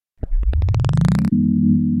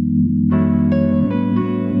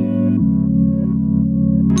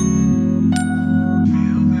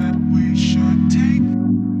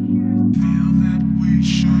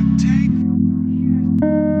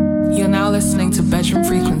listening to Bedroom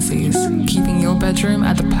Frequencies, keeping your bedroom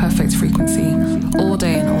at the perfect frequency, all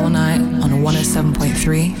day and all night on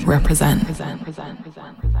 107.3 Reprezent.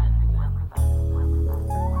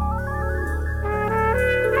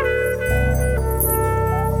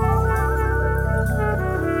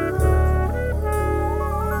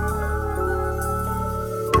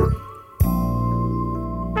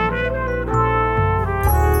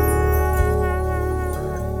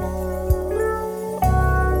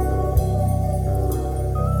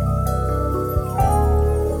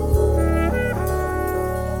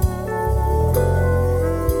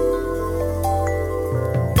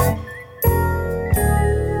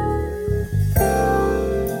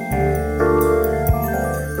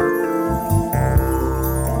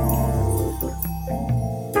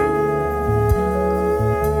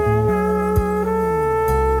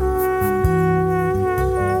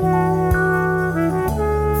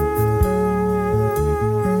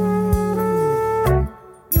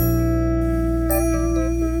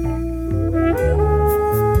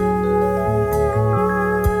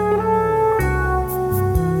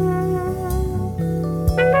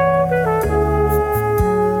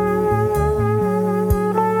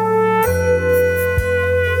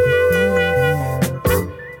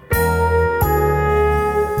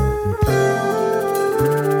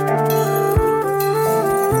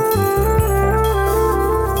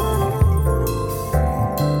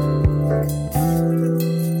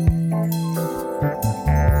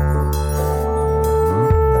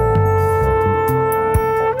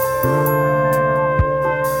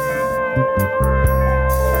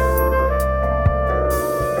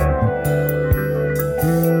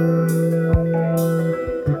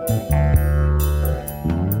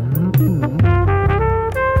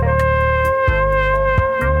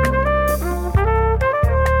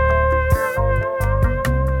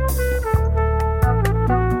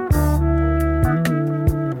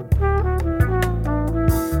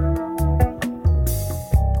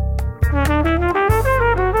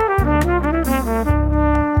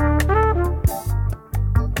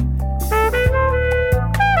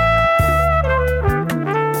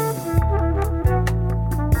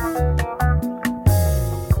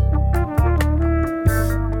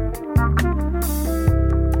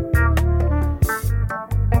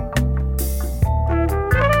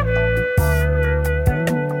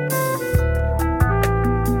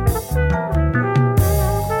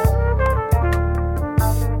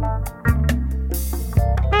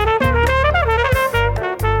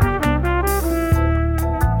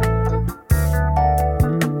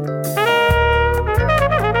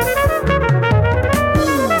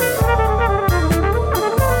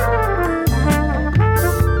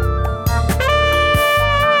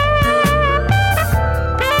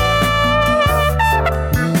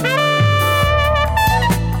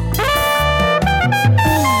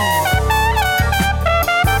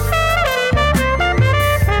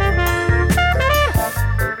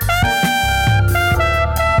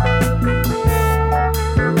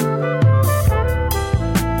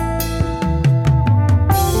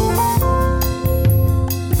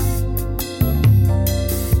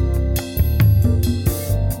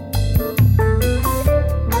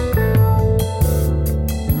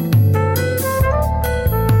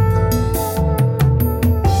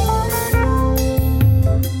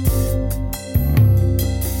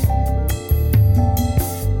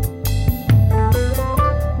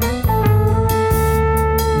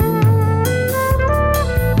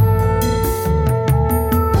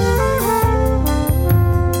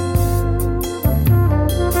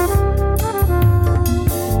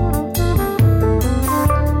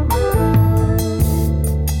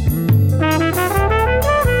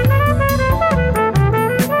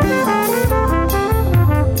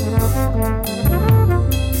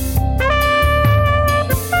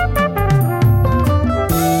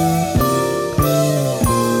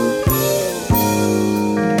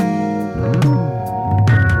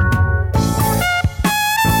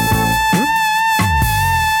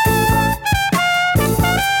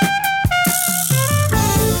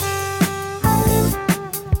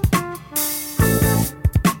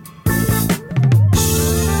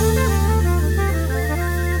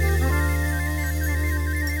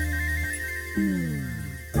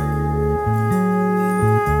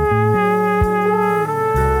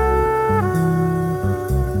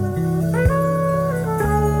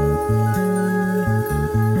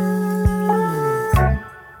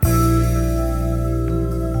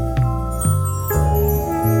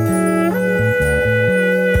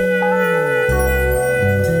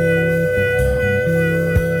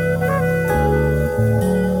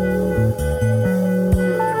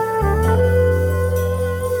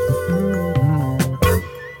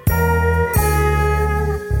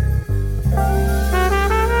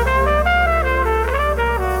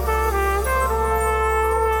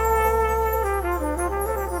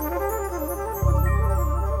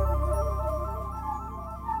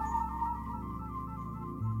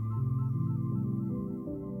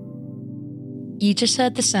 You just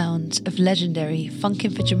heard the sounds of legendary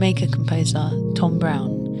Funkin' for Jamaica composer Tom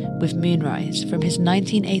Brown with Moonrise from his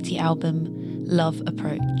 1980 album Love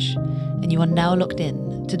Approach, and you are now locked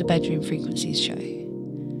in to the Bedroom Frequencies show.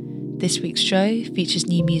 This week's show features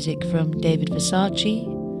new music from David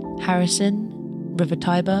Versace, Harrison, River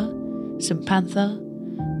Tiber, St. Panther,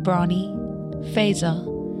 Brani,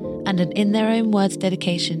 Phaser, and an in their own words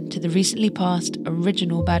dedication to the recently passed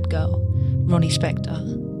original bad girl, Ronnie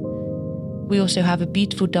Spector. We also have a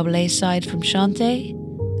beautiful double A side from Shante,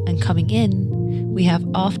 and coming in, we have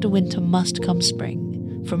After Winter Must Come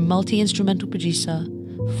Spring from multi-instrumental producer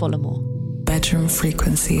Follamore. Bedroom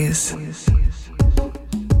Frequencies.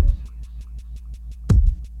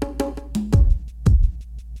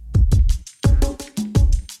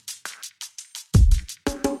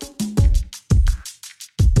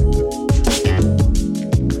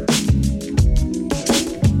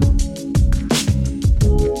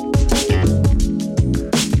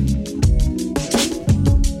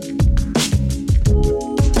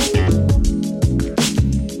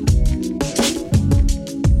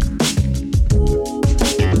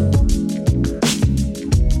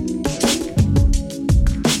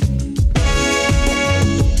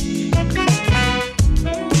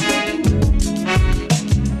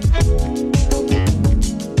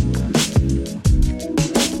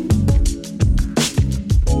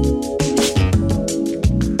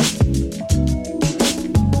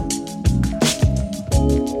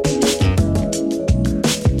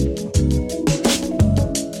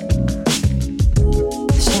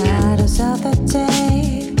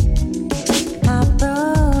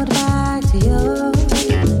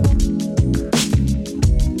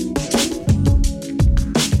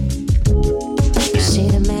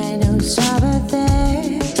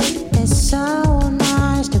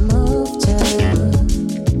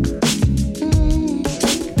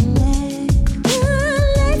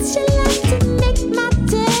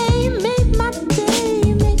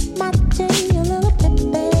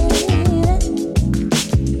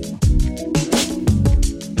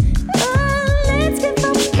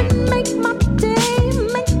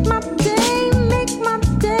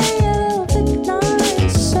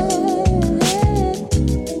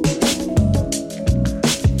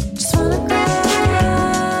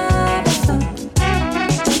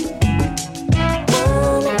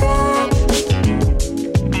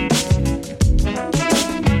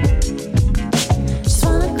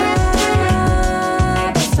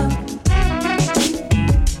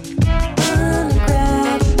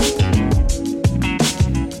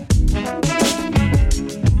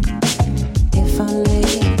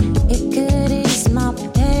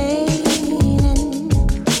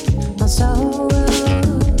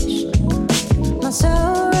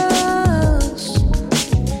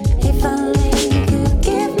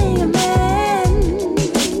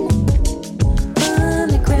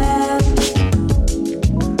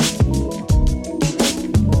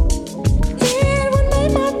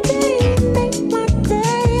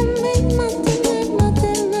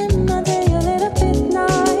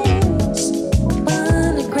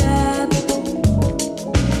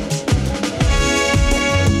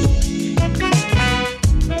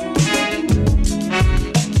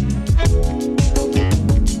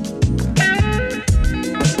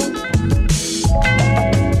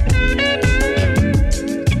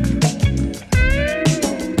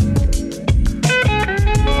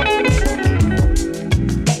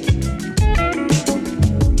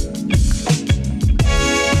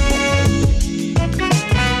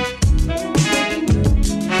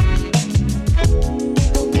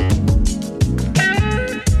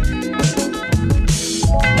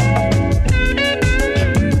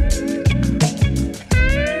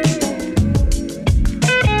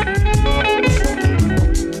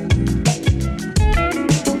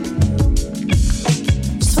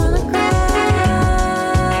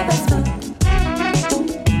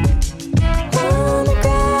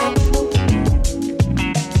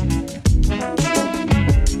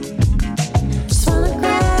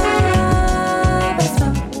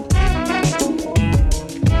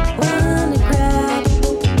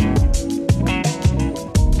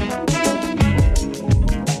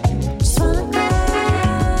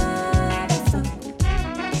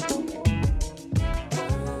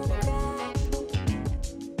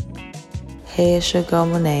 Hey, it's your girl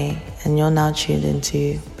Monet, and you're now tuned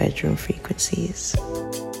into Bedroom Frequencies.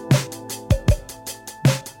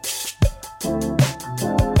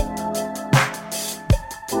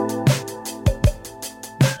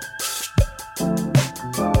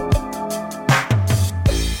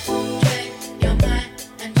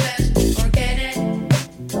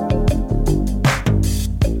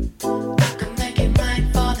 Make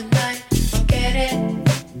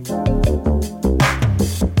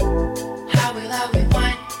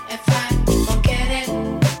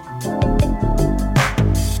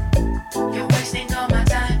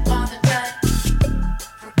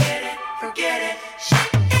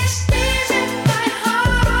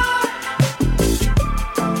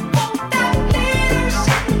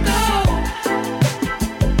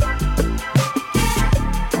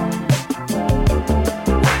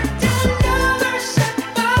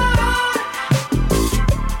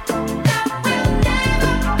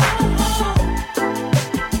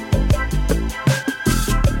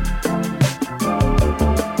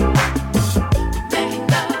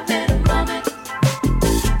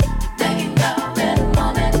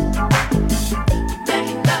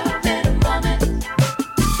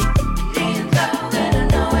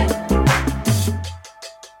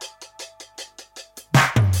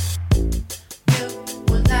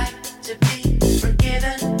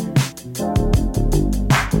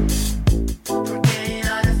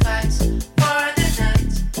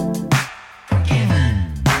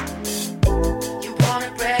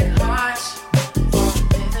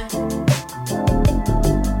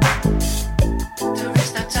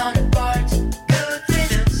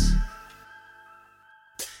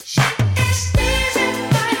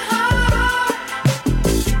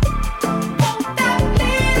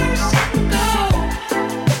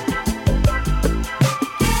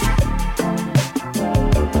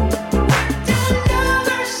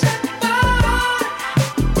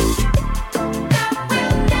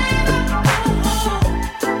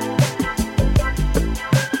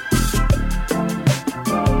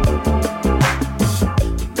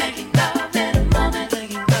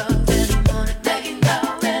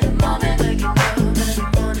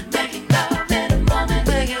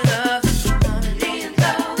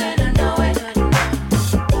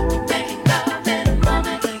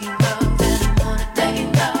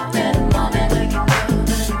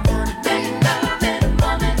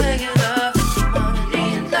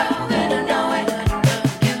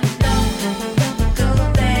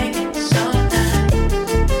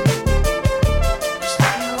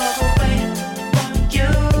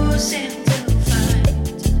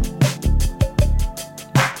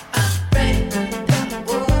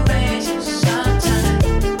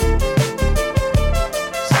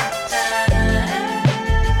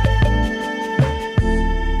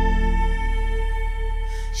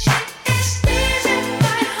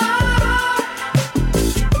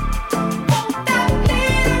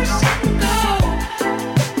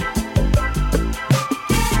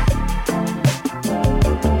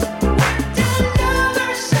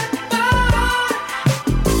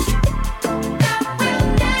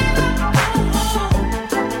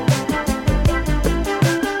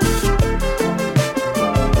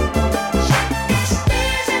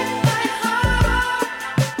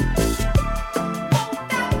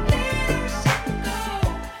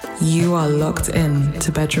locked in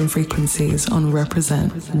to Bedroom Frequencies on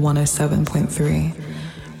Reprezent 107.3.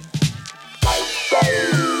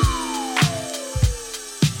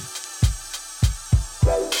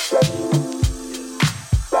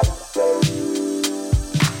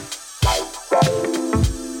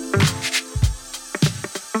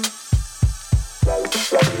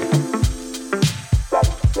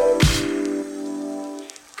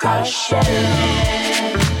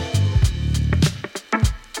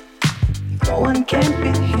 No one can be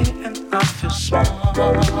here and I feel small.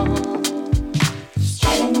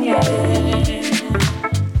 Yeah.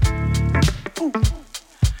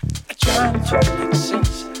 I try to make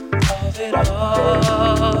sense of it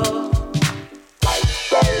all.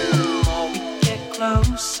 The more we get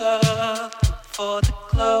closer for the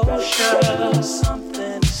closure,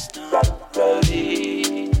 something is not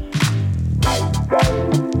right.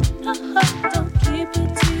 Don't keep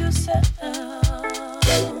it to yourself.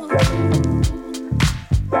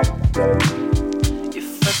 If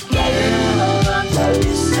I can't run to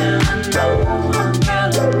listen, I know I'm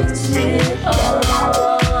gonna miss it all.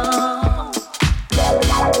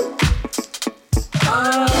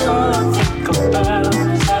 All I think about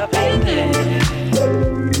is our baby.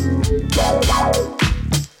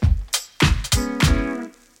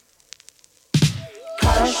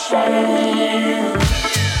 Caution.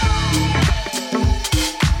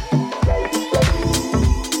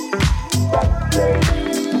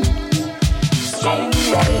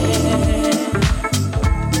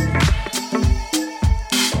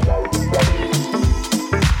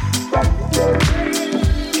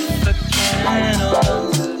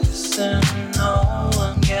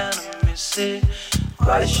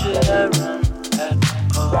 Why should I run at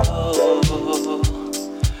all?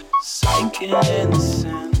 Sinking in the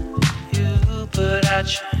sand, you put out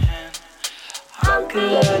your hand. How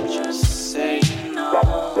could I just say no?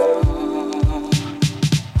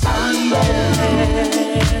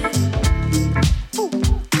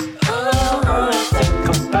 All I think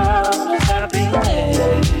about is happiness.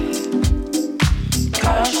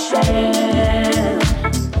 Caution.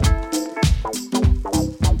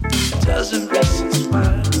 Dozen reasons why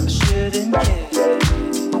I shouldn't care.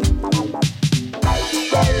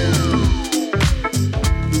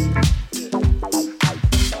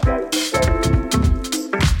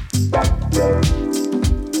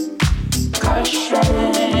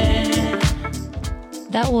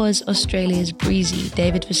 That was Australia's breezy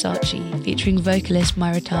David Versace featuring vocalist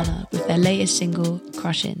Myritana with their latest single,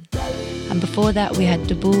 Crushin'. And before that we had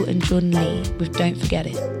Deboul and Jordan Lee with Don't Forget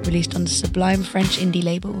It, released on the sublime French indie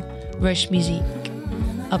label Roche Musique.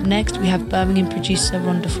 Up next we have Birmingham producer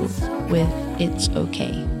Rondaful with It's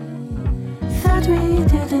Okay. Thought we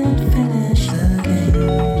didn't finish the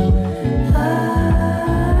game.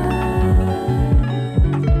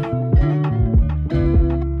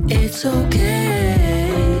 It's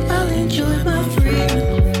okay, I'll enjoy my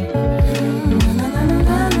freedom.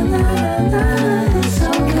 It's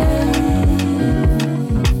okay.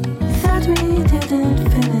 Thought we didn't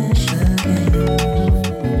finish the game.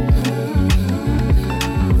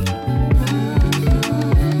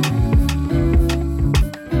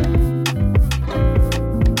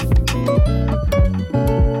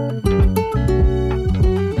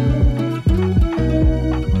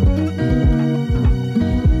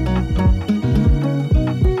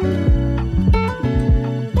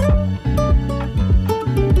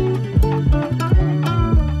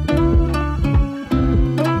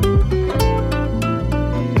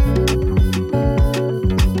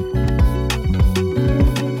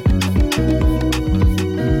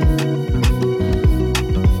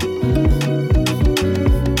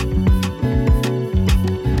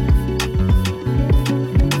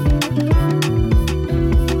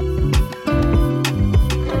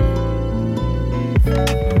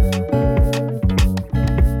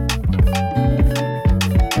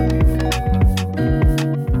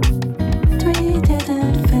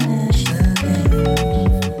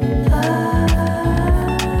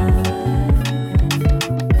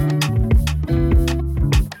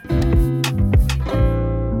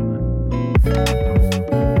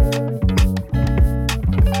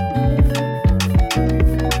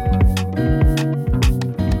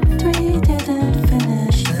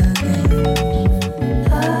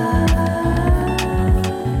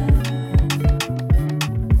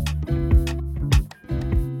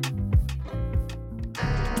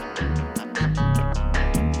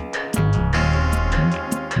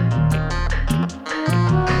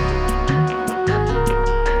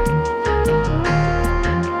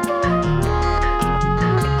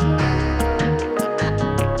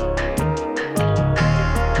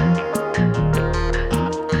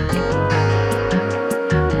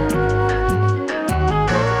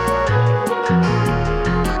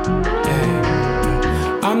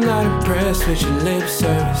 I'm not impressed with your lip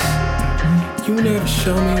service. You never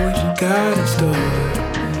show me what you got in store.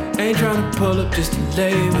 Ain't tryna pull up just to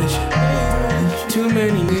lay with you. Too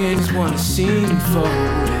many niggas wanna see me folded.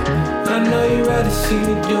 I know you rather see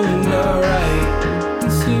me doing alright than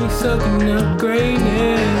see me soaking up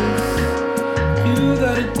greatness. You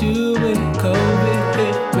gotta do it, COVID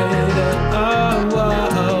hit better.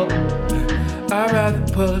 Oh, I'd rather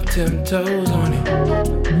pull up 10 toes on it.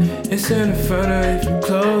 It's in the front of if you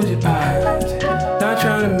close your eyes. Not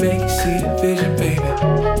trying to make you see the vision, baby.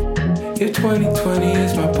 If 2020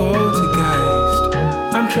 is my poltergeist,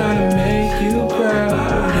 I'm trying to make you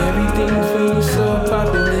proud. Everything feels so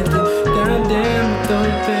populated. Goddamn, don't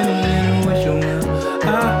depend on what you will. I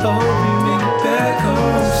hope you make it back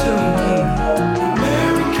home soon.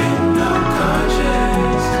 American, no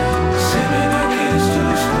conscience. Sipping our kids to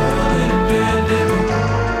school in a pandemic.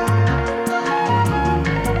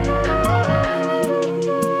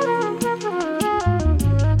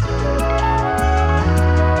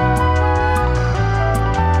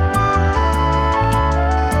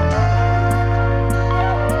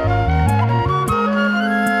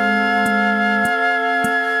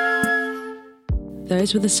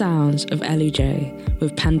 Those were the sounds of LUJ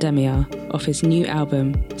with Pandemia off his new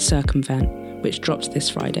album, Circumvent, which dropped this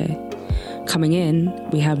Friday. Coming in,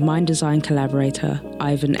 we have Mind Design collaborator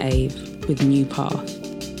Ivan Ave with New Path.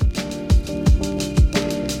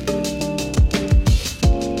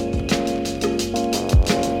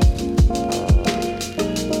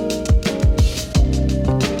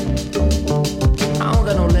 I don't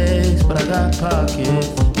got no legs, but I got pockets.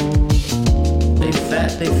 They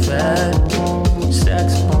fat.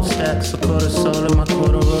 Stacks upon stacks, a quarter soul in my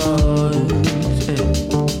corduroys. Yeah.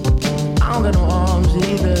 I don't got no arms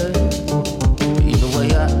either. Either way,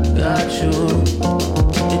 I got you.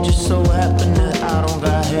 It just so happened that I don't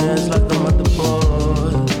got hands like the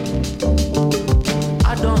motherboard.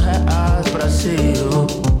 I don't have eyes, but I see you.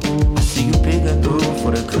 I see you peeking through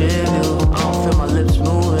for the clear view. I don't feel my lips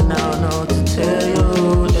moving, I don't know what to tell you.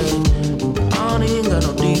 Yeah. I don't even got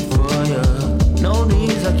no deep for you. No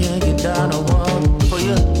knees, I can't get down on one for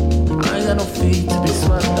you. I ain't got no feet to be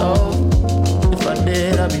swept off. If I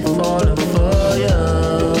did, I'd be falling for you.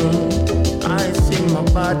 I ain't seen my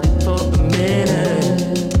body for a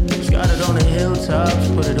minute. Got it on the hilltops,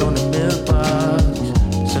 put it on the mailbox.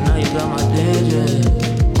 So now you got my digit.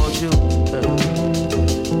 Won't you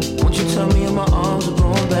tell me if my arms are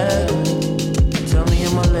going back? Tell me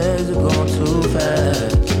if my legs are going too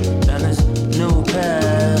fast. Down this new path.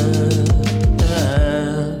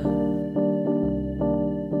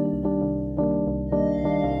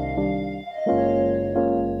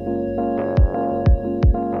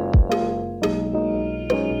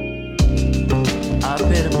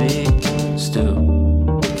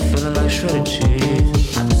 Shredded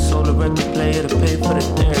cheese. I just sold a record player to pay for the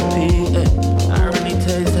therapy. I really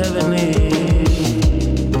taste heavenly.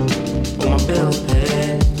 But my bills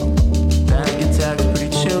paid. Panic attacks pretty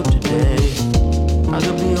chill today. I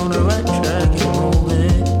could be on the right track and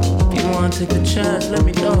moving. If you wanna take a chance, let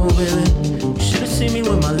me know, baby. You should've seen me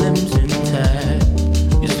with my limbs intact.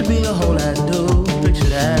 Used to be a whole ass dude, picture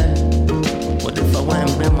that. What if I went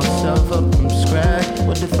and built myself up from scratch?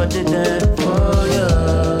 What if I did that for you?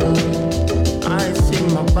 I ain't seen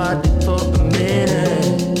my body for a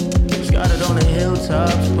minute. Just got it on the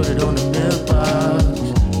hilltops, put it on the mailbox.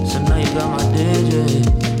 So now you got my digit,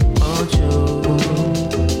 won't you?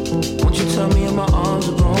 Won't you tell me if my arms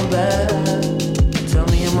are going back? Tell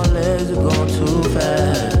me if my legs are going too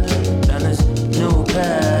fast. Down this new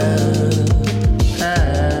path.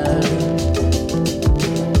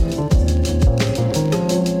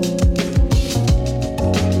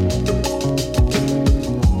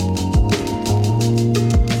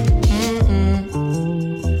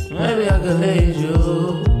 Lead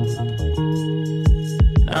you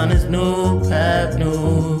down this new path,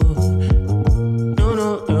 new.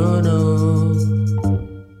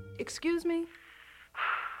 Excuse me?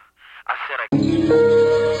 I said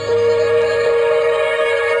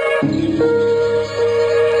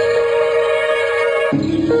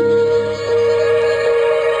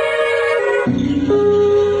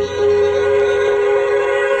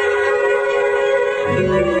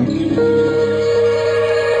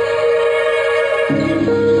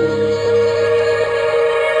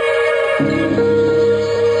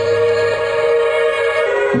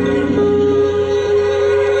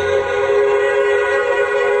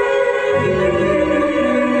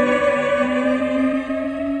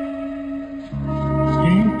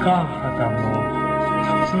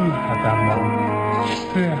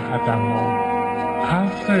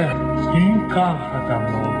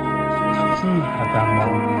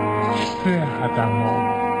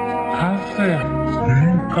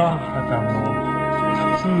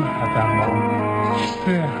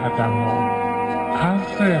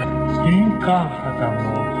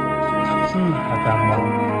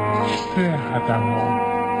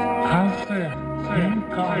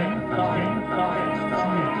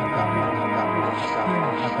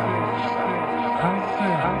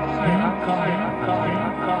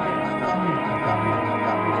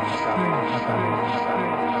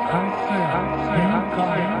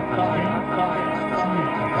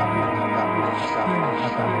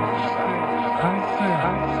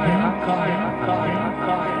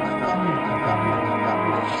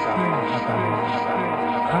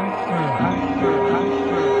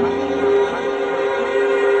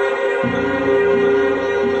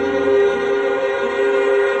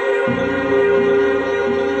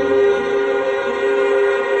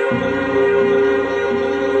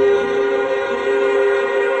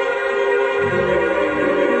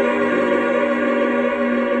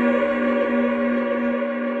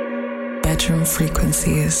Bedroom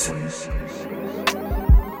frequencies.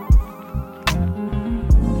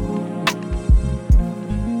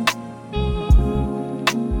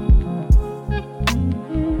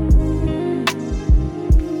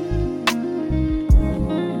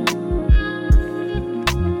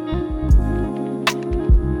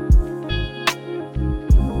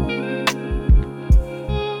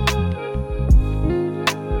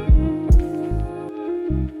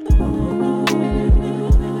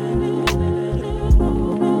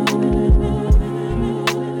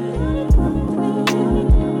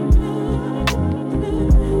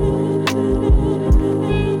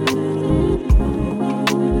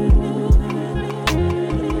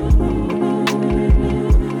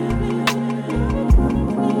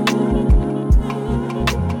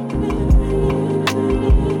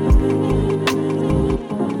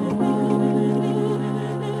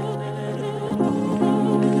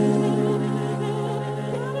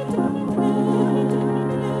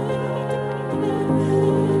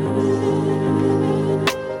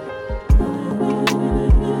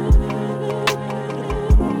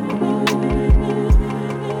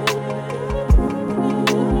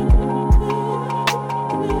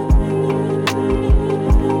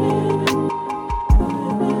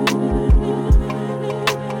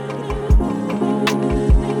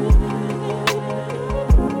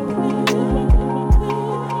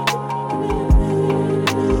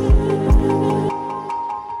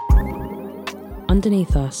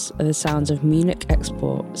 Underneath us are the sounds of Munich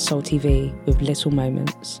export Salty V with Little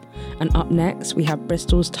Moments. And up next we have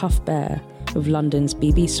Bristol's Tough Bear with London's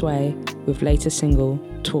BB Sway with latest single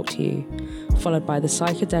Talk to You, followed by the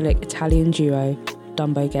psychedelic Italian duo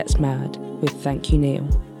Dumbo Gets Mad with Thank You Neil.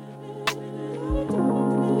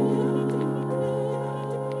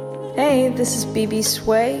 Hey, this is BB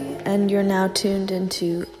Sway, and you're now tuned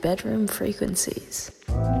into Bedroom Frequencies.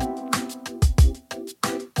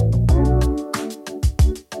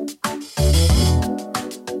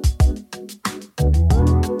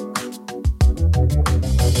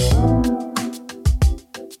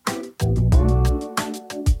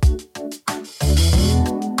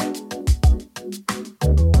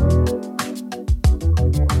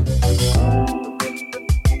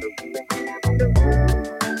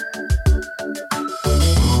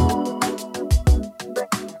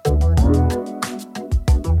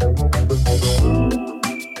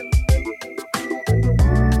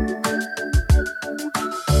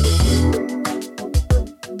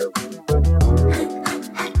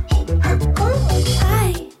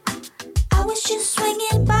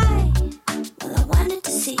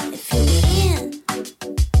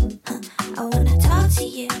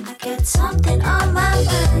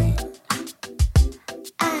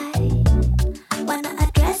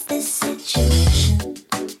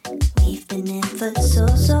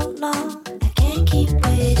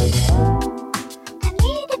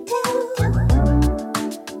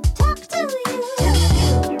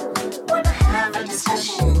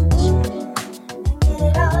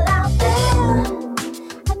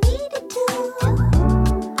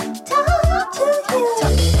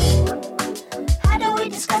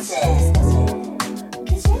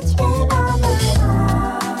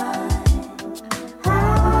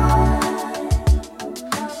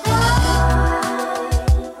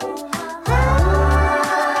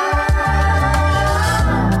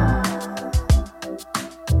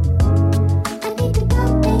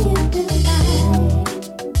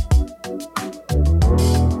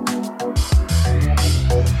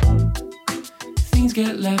 Things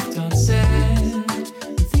get left unsaid,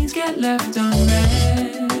 things get left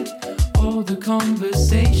unread. All the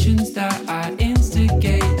conversations that I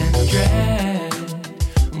instigate and dread.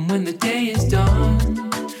 And when the day is done,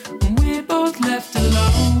 and we're both left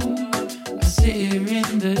alone, I sit here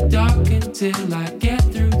in the dark until I get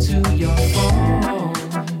through to your phone.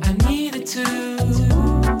 I needed to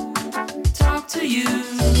talk to you,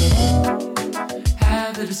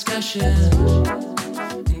 have a discussion,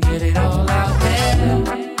 and get it all out there.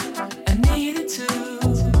 I needed to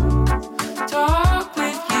talk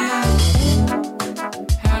with you.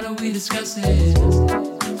 How do we discuss it?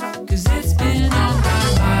 'Cause it's been on my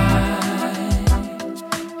mind.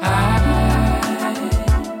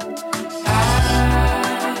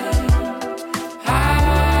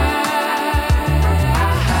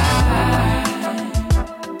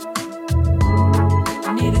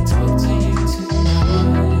 I need to talk to you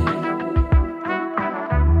tonight.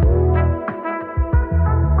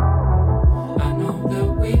 I know that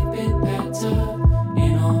we've been better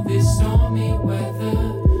in all this stormy weather,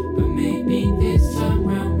 but maybe this time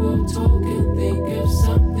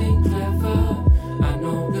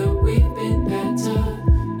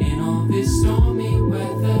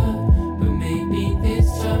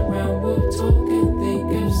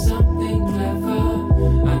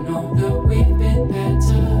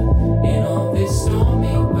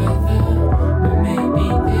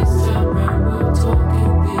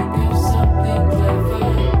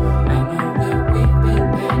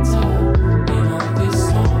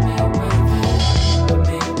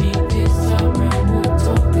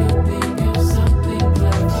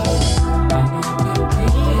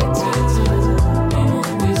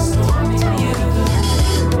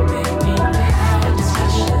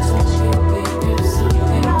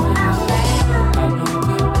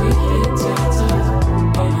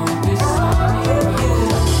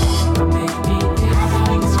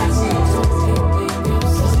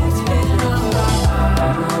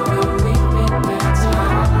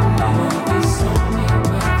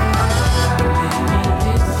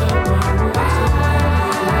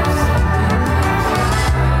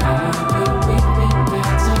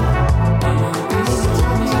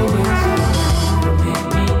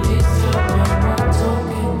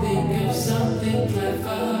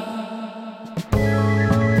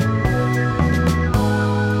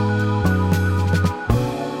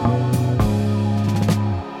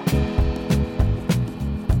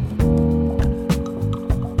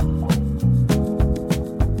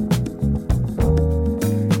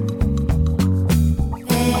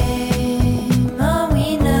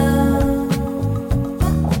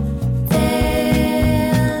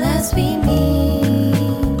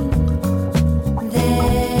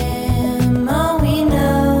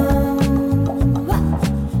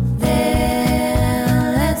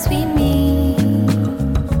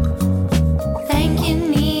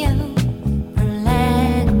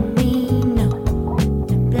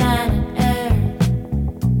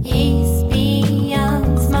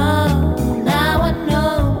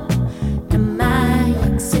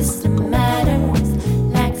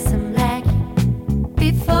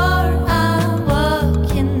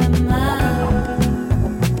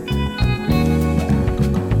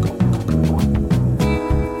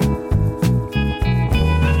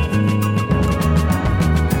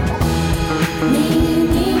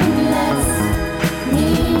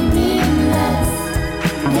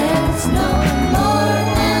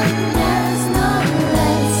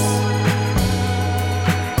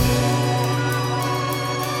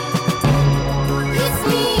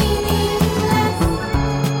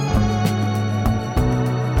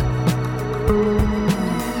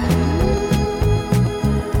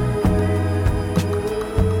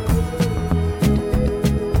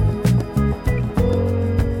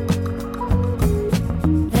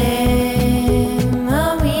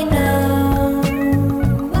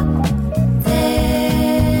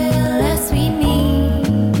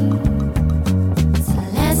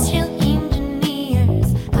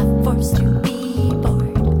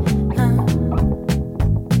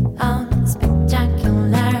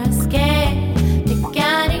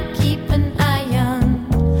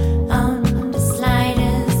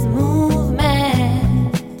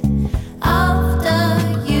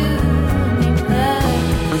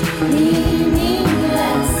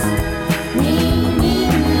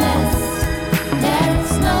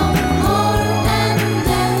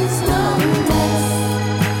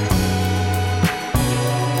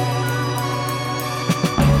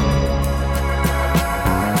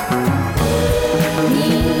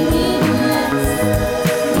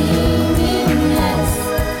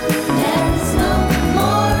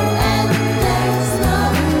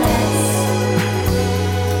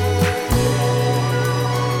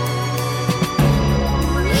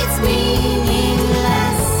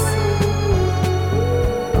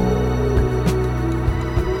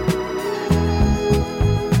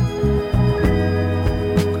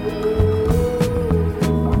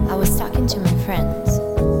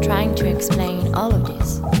explain all of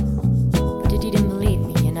this. But you didn't believe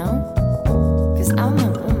me, you know? 'Cause I'm a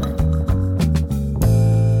woman.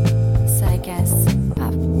 So I guess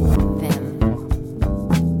I've them.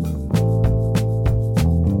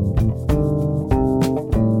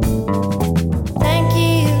 Thank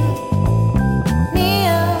you,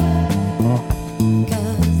 Mia,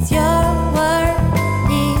 'cause your word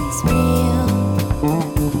is real.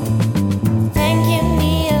 Thank you,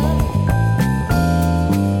 Mia.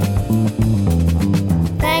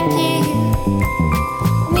 Thank you,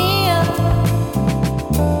 Mia.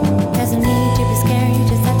 Doesn't need to be scared, you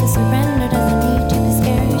just have to surrender. Doesn't need to be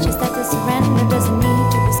scared, you just have to surrender. Doesn't need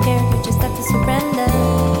to be scared, you just have to surrender.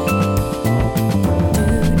 To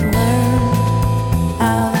learn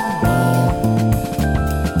how real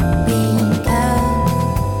being calm,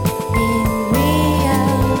 being real.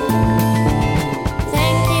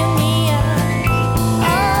 Thank you, Mia.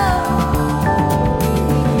 Oh,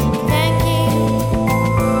 thank you,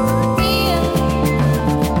 Mia.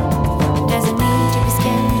 Doesn't need to be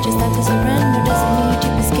scared, you just have to surrender. Doesn't need to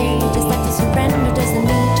be scared, you just have to surrender. Doesn't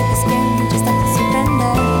need to be scared, you just have to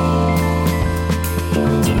surrender.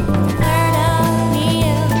 Learn how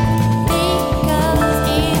Mia, because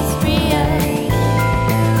it's real.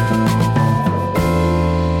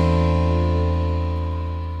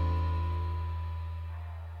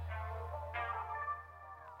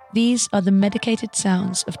 These are the medicated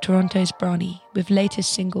sounds of Toronto's Brani with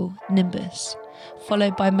latest single Nimbus,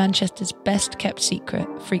 followed by Manchester's best kept secret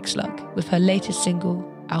Freak Slug with her latest single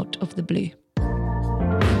Out of the Blue.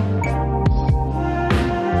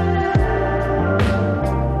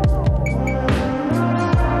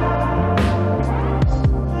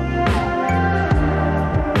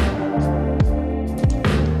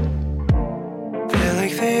 Feel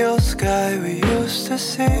like the old sky we used to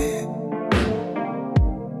see.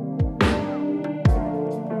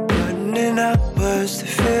 Putting in hours to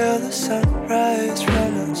feel the sunrise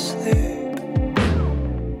from our sleep.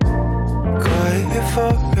 Quiet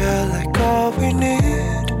for real, like all we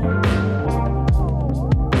need.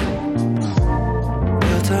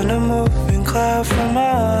 Built on a moving cloud from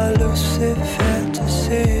our lucid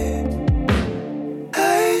fantasy.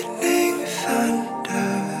 Lightning,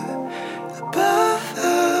 thunder, above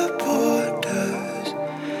the borders.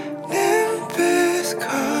 Nimbus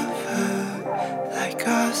covered like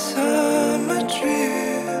our summer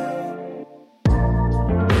dream.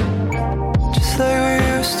 Just like we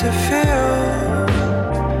used to feel,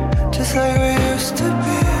 just like we used to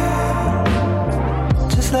be.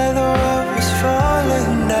 Just like the world was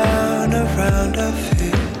falling down around our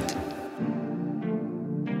feet.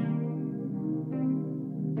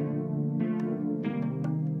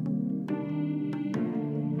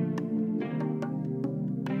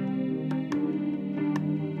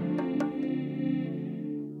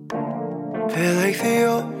 Feel like the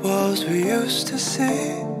old walls we used to see.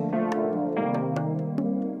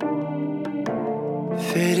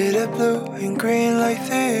 Faded to blue and green like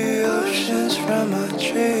the oceans from our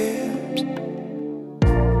dreams.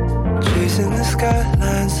 Chasing the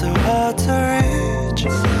skyline so hard to reach.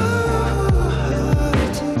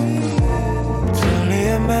 It's only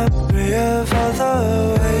a memory of all the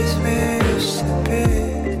ways we used to be.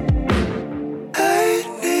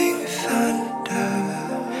 Lightning, thunder,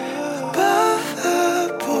 above the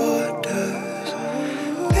borders.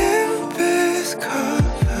 Nimbus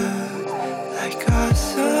covered like our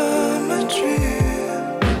summer dream.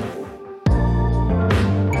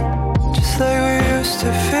 Just like we used to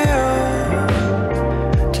feel,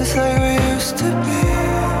 just like we used to be.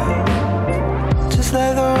 Just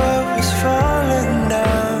like the world was falling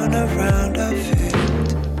down around our feet.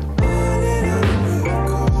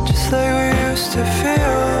 Just like we used to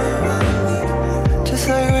feel, just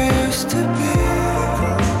like we used to be.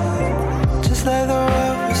 Just like the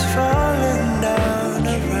world was falling down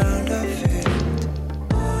around our feet.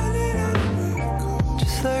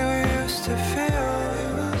 Just like we used to feel,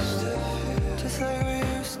 just like we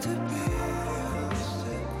used to be.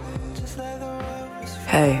 Just like the world was.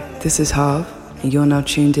 Hey, this is Harv, and you're now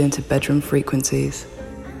tuned in to Bedroom Frequencies.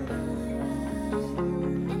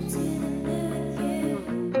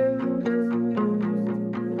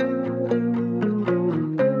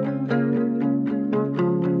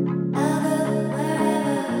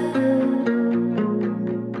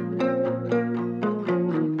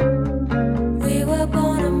 We were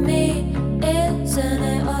born to meet, isn't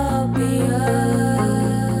it obvious?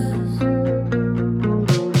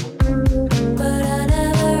 But I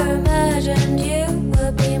never imagined you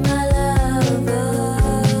would be my lover.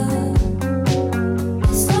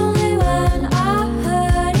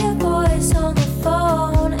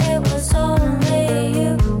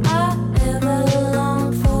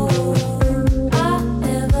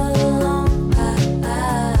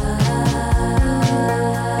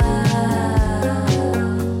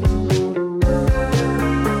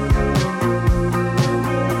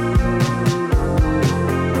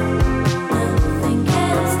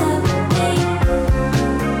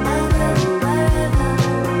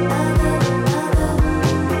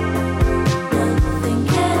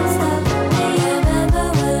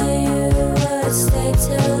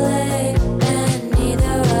 too late, and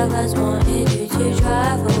neither of us wanted you to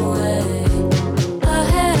drive away. I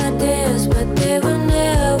had ideas, but they were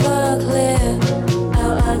never clear.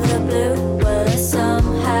 Out of the blue, well, it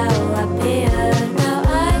somehow appeared. Now I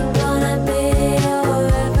wanna be your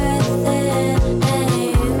everything, and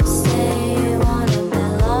you say you wanna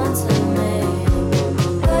belong to me.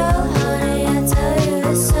 Well, honey, I tell you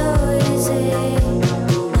it's so easy.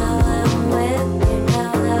 Now I'm with you,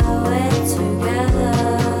 now that we're together.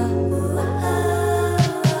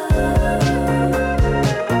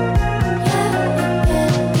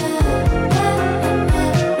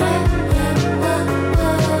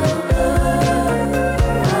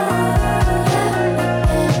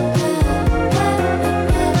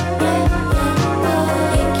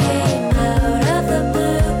 You came out of the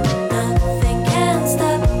blue, nothing can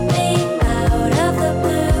stop me. Out of the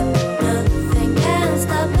blue, nothing can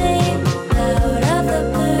stop me. Out of the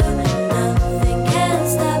blue, nothing can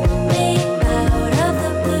stop me. Out of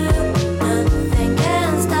the blue, nothing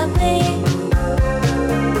can stop me.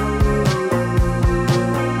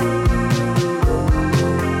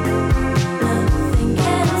 Nothing can stop me. Nothing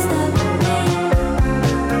can stop me.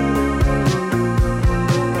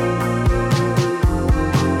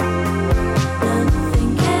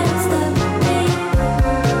 Nothing can stop me. Nothing can stop me. I'm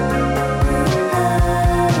gonna run into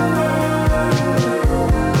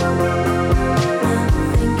the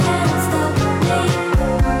perfume. I'm gonna run. I'm gonna run into the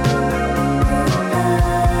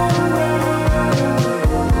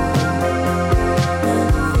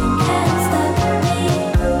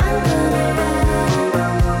perfume.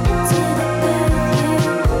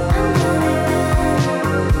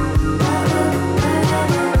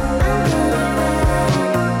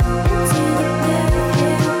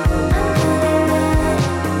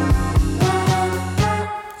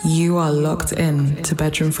 You are locked in to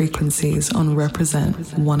Bedroom Frequencies on Reprezent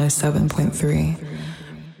 107.3.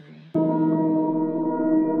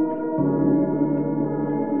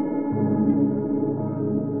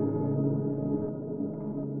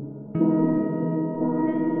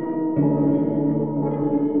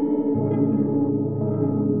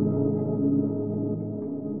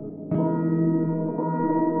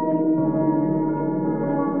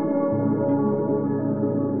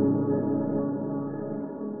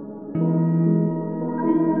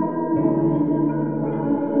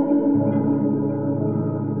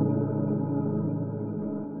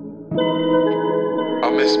 I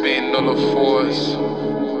miss being null of force,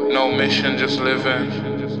 no mission, just living.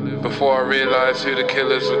 Before I realized who the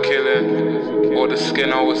killers were killing, or the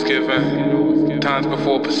skin I was given. Times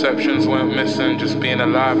before perceptions went missing, just being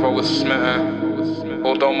alive I was smitten.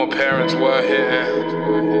 Although my parents were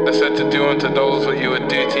hitting, they said to do unto those what you would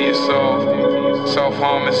do to yourself.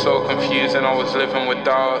 Self-harm is so confusing, I was living with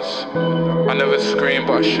doubts. I never scream,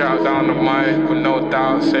 but I shout down the mic with no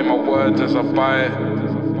doubt, say my words as I bite.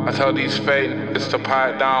 I tell these fake niggas to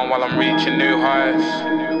pipe down while I'm reaching new heights.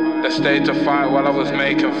 They stayed to fight while I was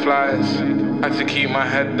making flights. Had to keep my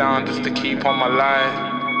head down just to keep on my life.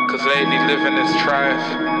 Cause lately living is trife.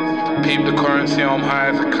 Peep the currency, I'm high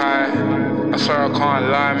as a kite. I swear I can't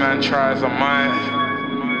lie, man, try as I might.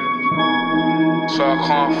 So I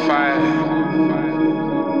can't fight.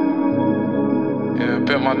 Yeah,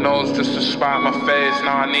 bit my nose just to spite my face,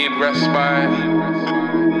 now I need respite.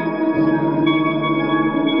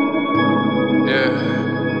 Yeah.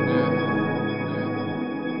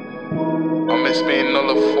 I miss being null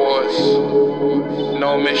of force,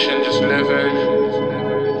 no mission, just living.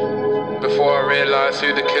 Before I realized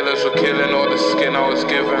who the killers were killing, or the skin I was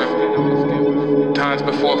given. Times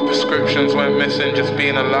before prescriptions went missing, just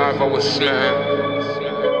being alive I was smitten.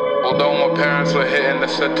 Although my parents were hitting, they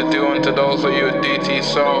said to do unto those what you would do to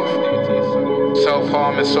yourself.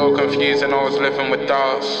 Self-harm is so confusing, I was living with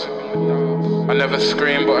doubts. I never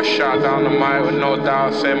scream, but I shout down the mic with no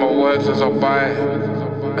doubt, say my words as I bite.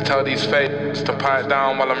 I tell these fakes to pipe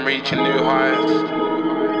down while I'm reaching new heights.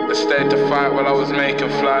 They stayed to fight while I was making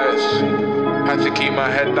flights. Had to keep my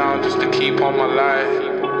head down just to keep on my life.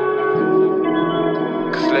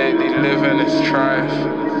 Cause lately living is trife.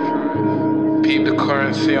 Peep the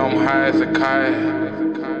currency, I'm high as a kite.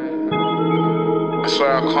 I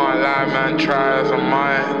swear I can't lie, man, try as I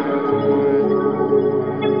might.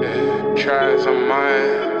 Try as I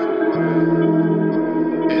might.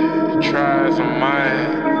 Yeah, try as I might.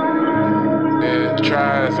 Yeah,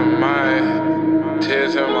 try as I might.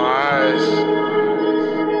 Tears in my eyes.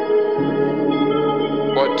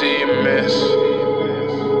 What do you miss?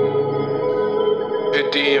 Who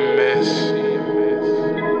do you miss?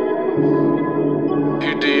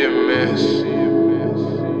 Who do you miss?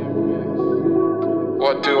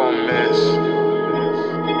 What do I miss?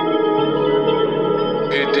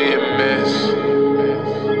 Who do you miss?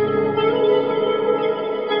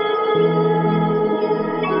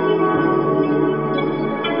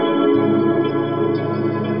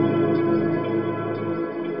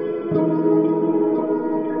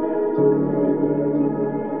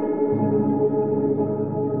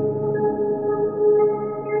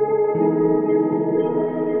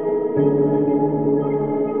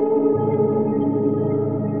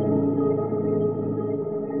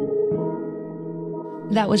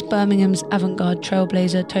 That was Birmingham's avant-garde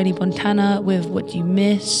trailblazer Tony Montana with What Do You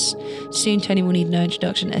Miss? Soon Tony will need no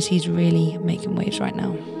introduction as he's really making waves right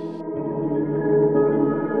now.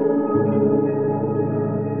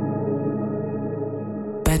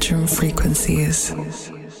 Bedroom frequencies.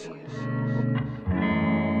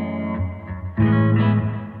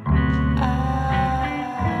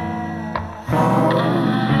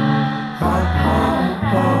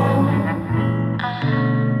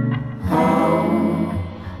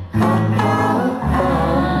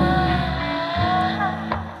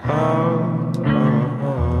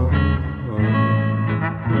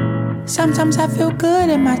 Sometimes I feel good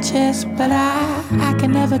in my chest, but I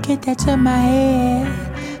can never get that to my head.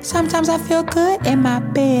 Sometimes I feel good in my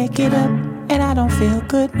bed, get up and I don't feel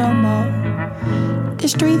good no more. The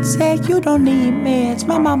street said you don't need meds,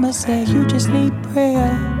 my mama said you just need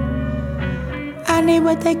prayer. I need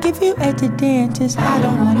what they give you at the dentist, I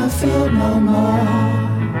don't wanna feel no more.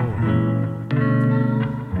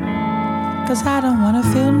 Cause I don't wanna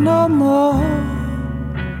feel no more.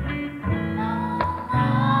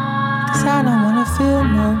 I don't wanna feel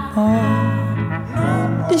no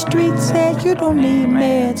more. The street said you don't need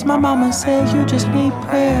meds, my mama said you just need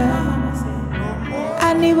prayer.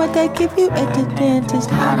 I need what they give you at the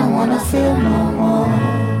dentist, I don't wanna feel no more.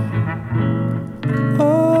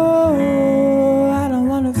 Oh, I don't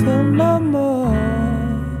wanna feel no more.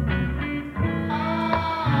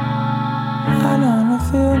 I don't wanna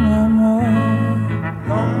feel no more.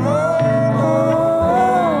 No more.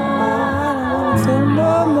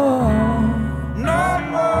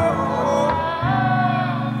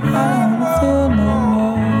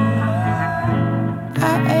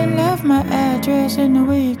 In the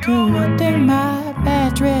week, you would think my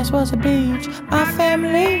address was a beach. My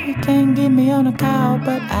family can't get me on a call,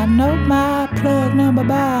 but I know my plug number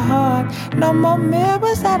by heart. No more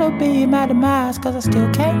mirrors, that'll be my demise, cause I still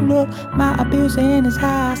can't look my abuser in his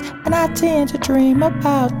eyes. And I tend to dream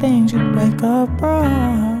about things you wake up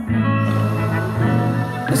wrong.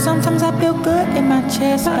 But sometimes I feel good in my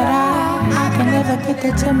chest, but I can never get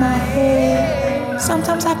that to my head.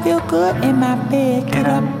 Sometimes I feel good in my bed, get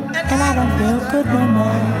up and I don't feel good no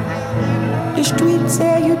more. The street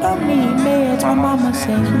said you don't need meds, my mama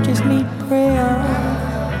said you just need prayer.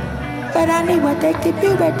 But I need what they give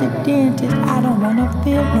you at the dentist, I don't wanna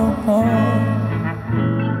feel no more.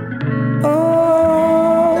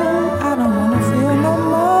 Oh, I don't wanna feel no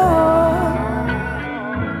more.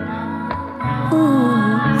 Ooh,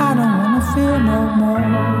 I don't wanna feel no more.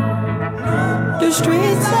 The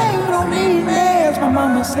street say you don't need meds, my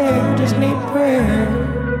mama said you just need prayer.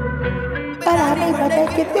 But I need what they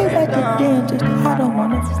give you at the dentist, I don't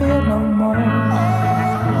wanna feel no more.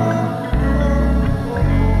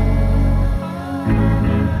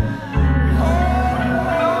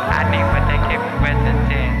 I need what they give you at the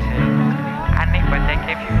dentist. I need what they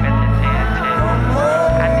give you at the dentist.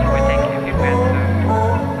 I need what they give you at the.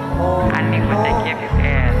 I need what they give you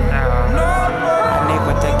at the. I need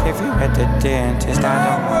what they give you at the dentist. I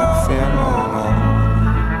don't wanna feel no more.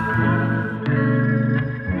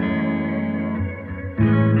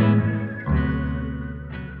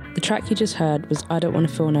 The track you just heard was I Don't Wanna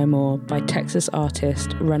Feel No More by Texas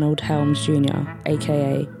artist Reynold Helms Jr.,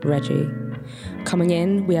 aka Reggie. Coming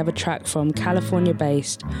in, we have a track from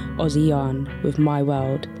California-based Ozzy Yarn with My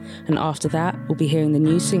World, and after that, we'll be hearing the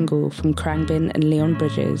new single from Khruangbin and Leon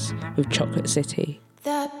Bridges with Chocolate City.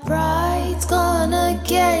 That pride's gonna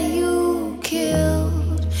get you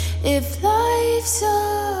killed. If life's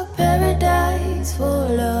a paradise for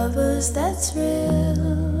lovers, that's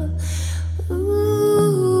real.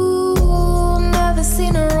 Ooh, never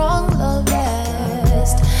seen a wrong love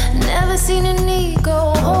last. Never seen an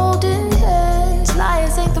ego holding hands.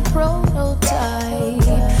 Liars ain't the prototype.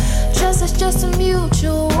 Trust is just a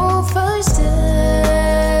mutual first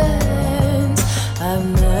dance. I've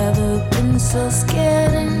never been so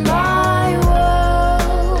scared in my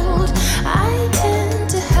world. I tend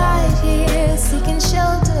to hide here, seeking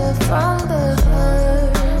shelter from the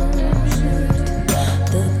hurt.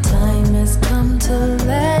 The time has come to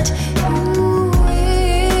let you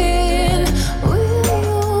in. Will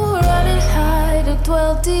you run and hide or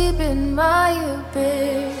dwell deep in my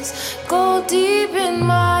abyss? Go deep in my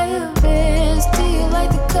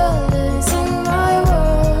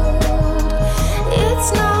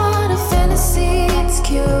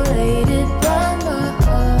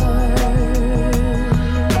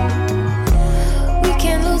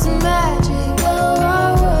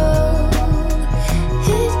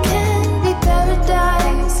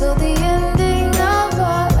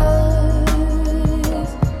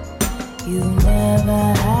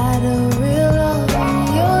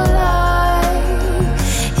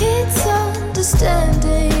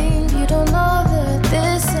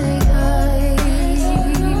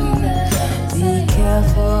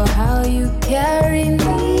carry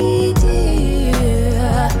me,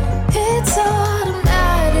 dear. It's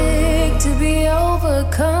automatic to be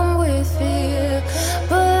overcome with fear,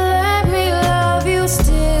 but let me love you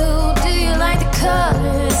still. Do you like the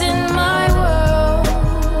colors in my world?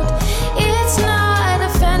 It's not a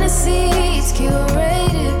fantasy, it's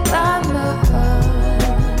curated by my heart.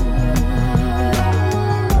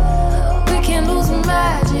 We can lose the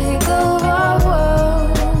magic of our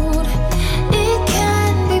world. It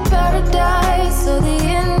can be paradise or the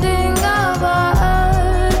ending of our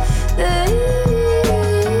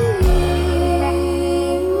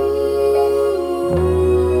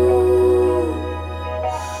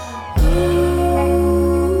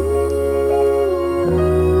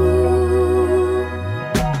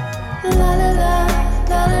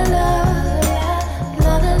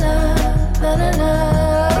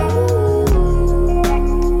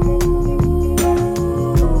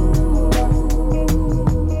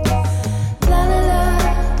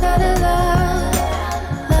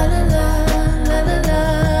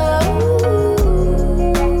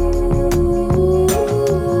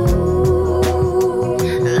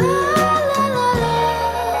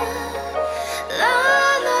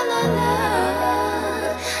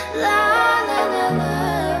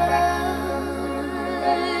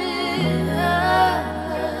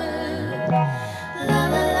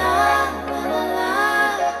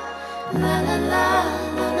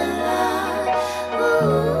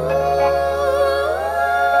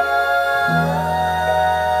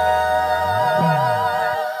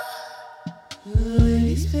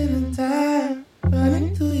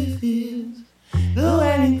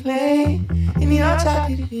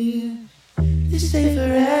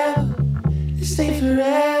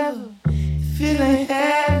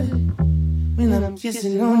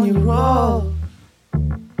Kissing on your roll,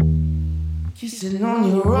 kissing on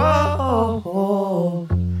your roll,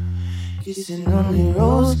 kissing on your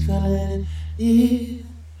rose-colored lips.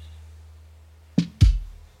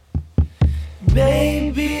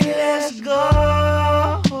 Baby, let's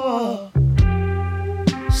go.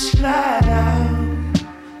 Slide down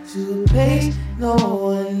to a place no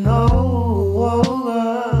one knows.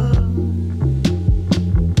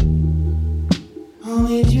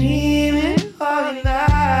 Only dreaming all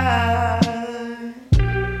night.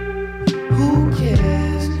 Who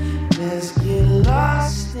cares? Let's get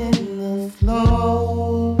lost in the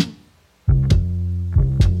flow.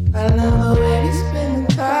 I love the way we spend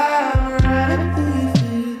the time running through your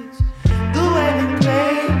feet. The way we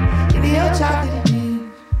play in your chocolate beach.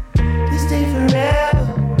 This stay forever,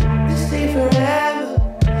 this stay forever.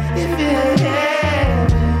 If it ain't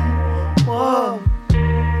heaven, whoa.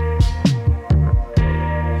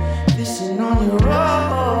 Kissing on your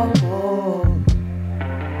roll,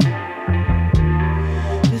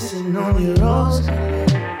 kissing on your rose color,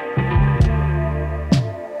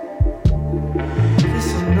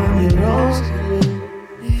 kissing on your rose color.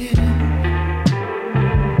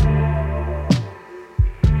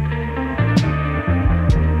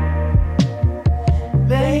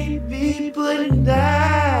 Baby, put it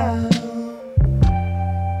down.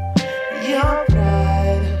 Your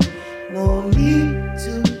pride, no need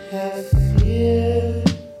to have fear.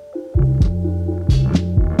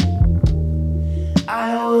 I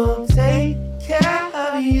will take care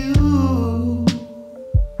of you.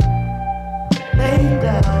 Lay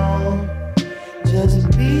down, just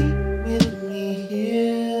be with me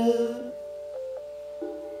here.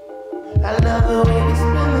 I love the way we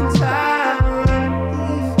spend the time running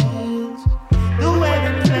through your fields. The way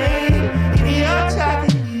we play in your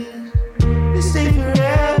chocolate years. We stay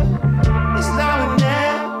forever, it's now and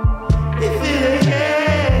now. If it ain't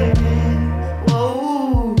heaven,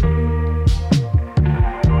 whoa.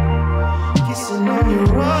 Kissing on your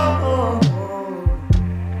roll,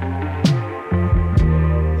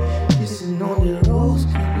 kissing on your rose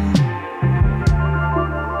color,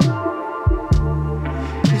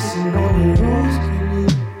 kissing on your rose color,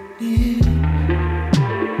 yeah.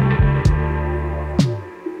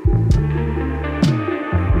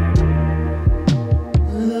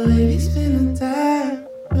 The way we spend the time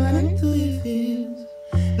running through your fields,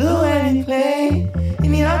 the way we play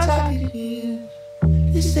in your chocolate years.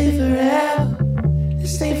 This stay forever,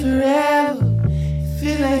 this stay forever.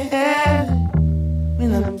 Feel like heaven when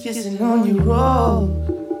I'm kissing on your rose,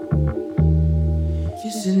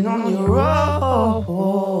 kissing on your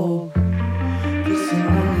rose, kissing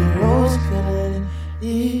on your rose-colored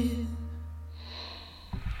lips.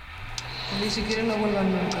 Ni siquiera no vuelvan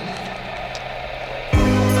nunca.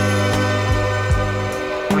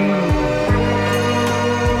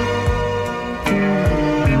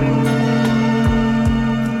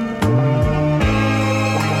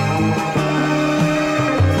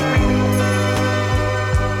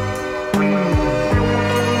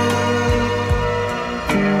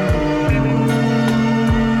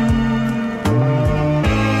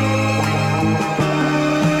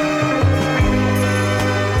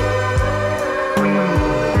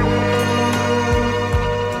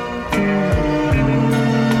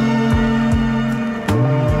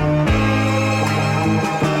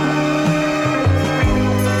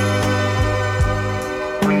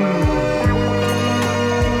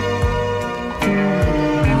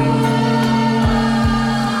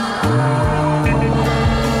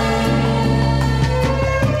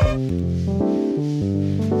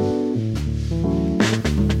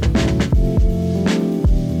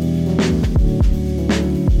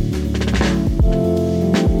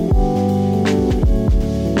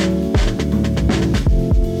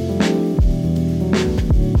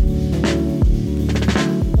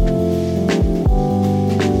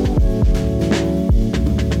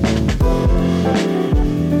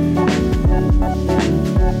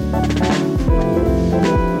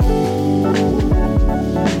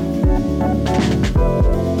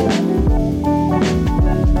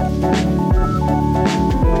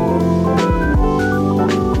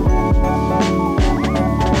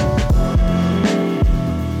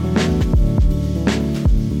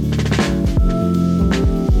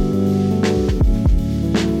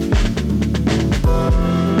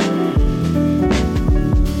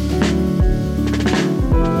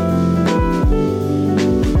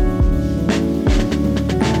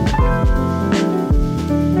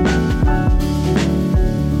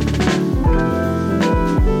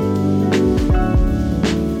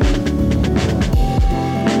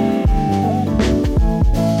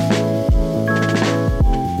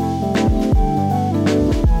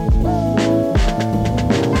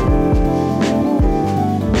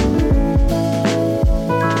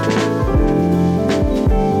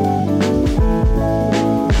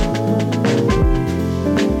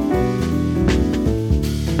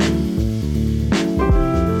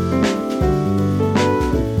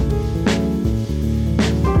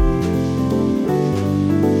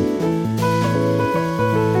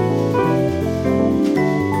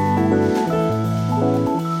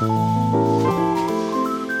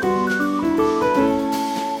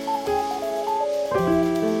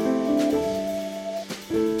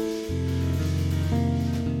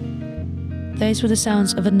 Those were the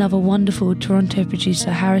sounds of another wonderful Toronto producer,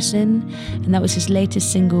 Harrison, and that was his latest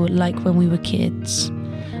single, Like When We Were Kids.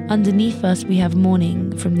 Underneath us, we have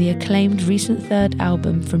Morning from the acclaimed recent third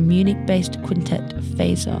album from Munich-based quintet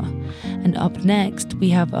Phaser. And up next, we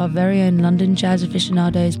have our very own London jazz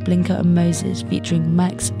aficionados Blinker and Moses featuring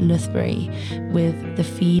Max Luthbury with the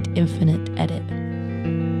Feed Infinite edit.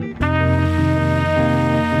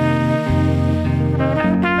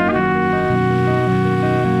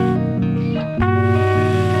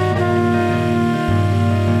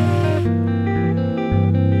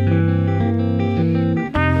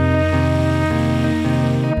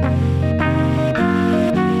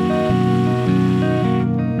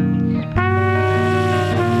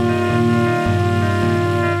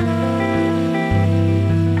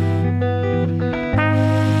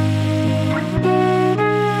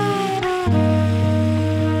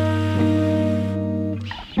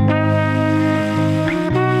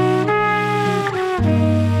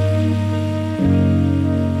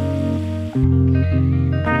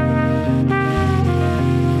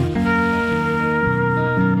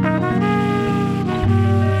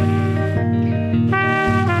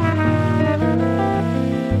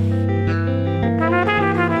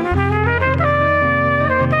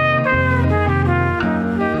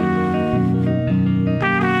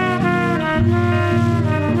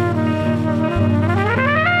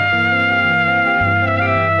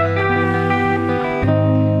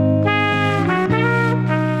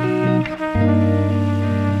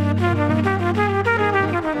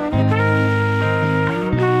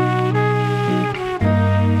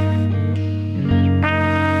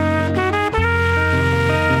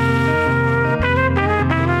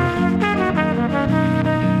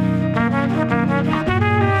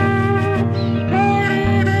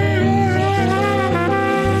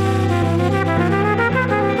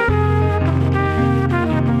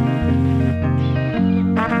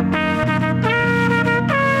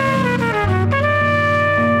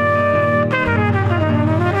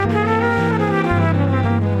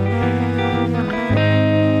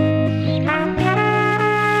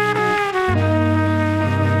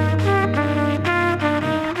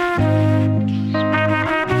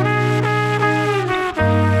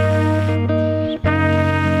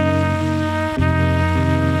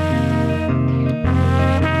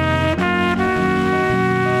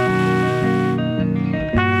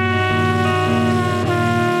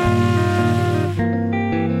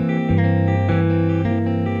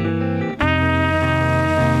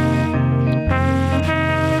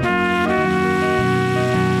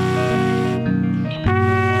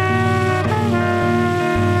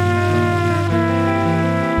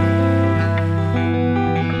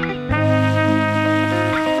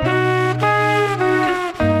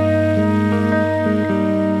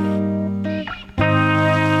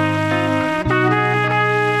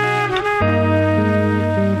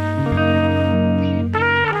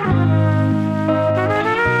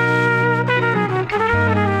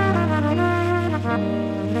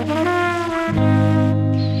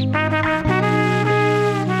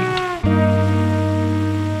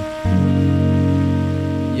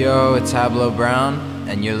 Yo, it's Hablo Brown,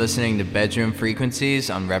 and you're listening to Bedroom Frequencies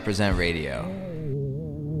on Reprezent Radio.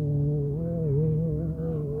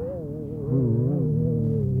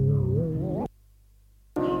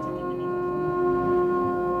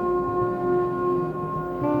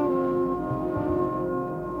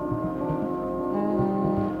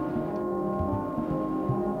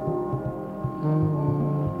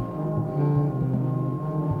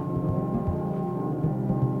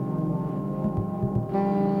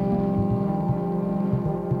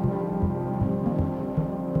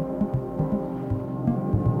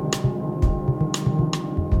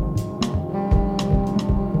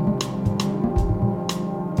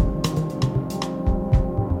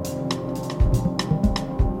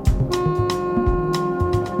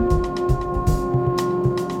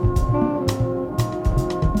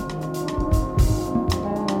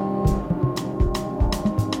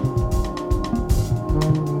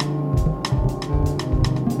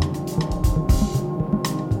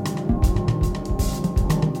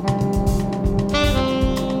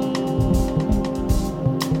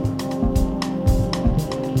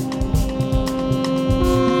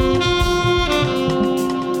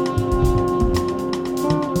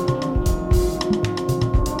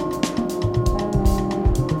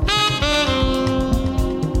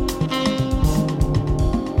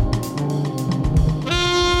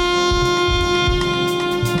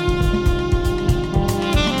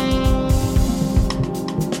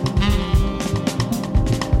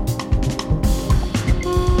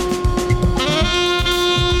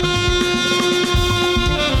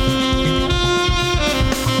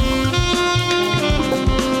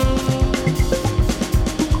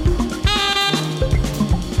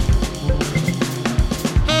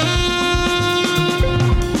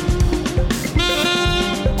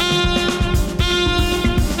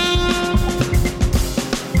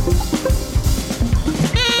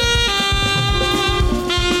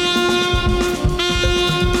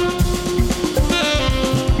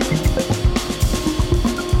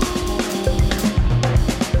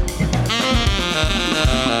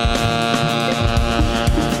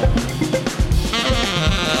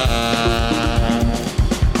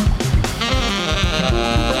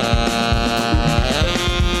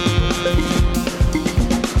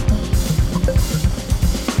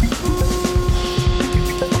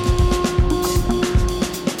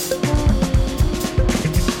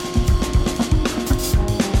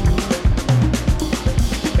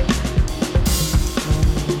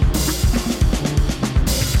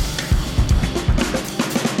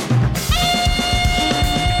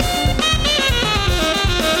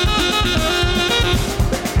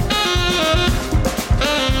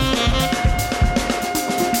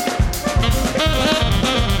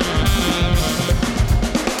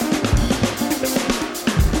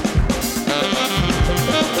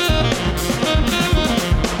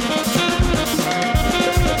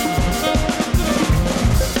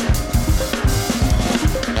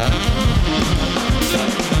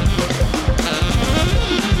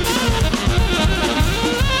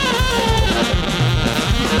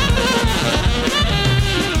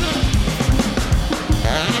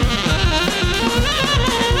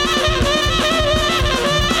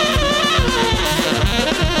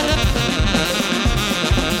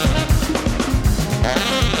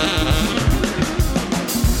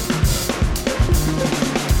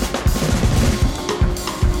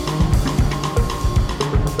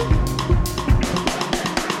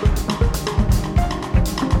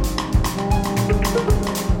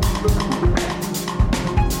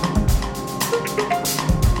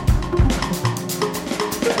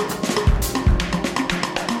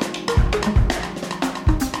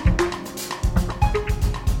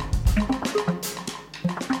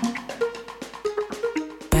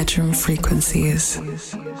 Bedroom frequencies.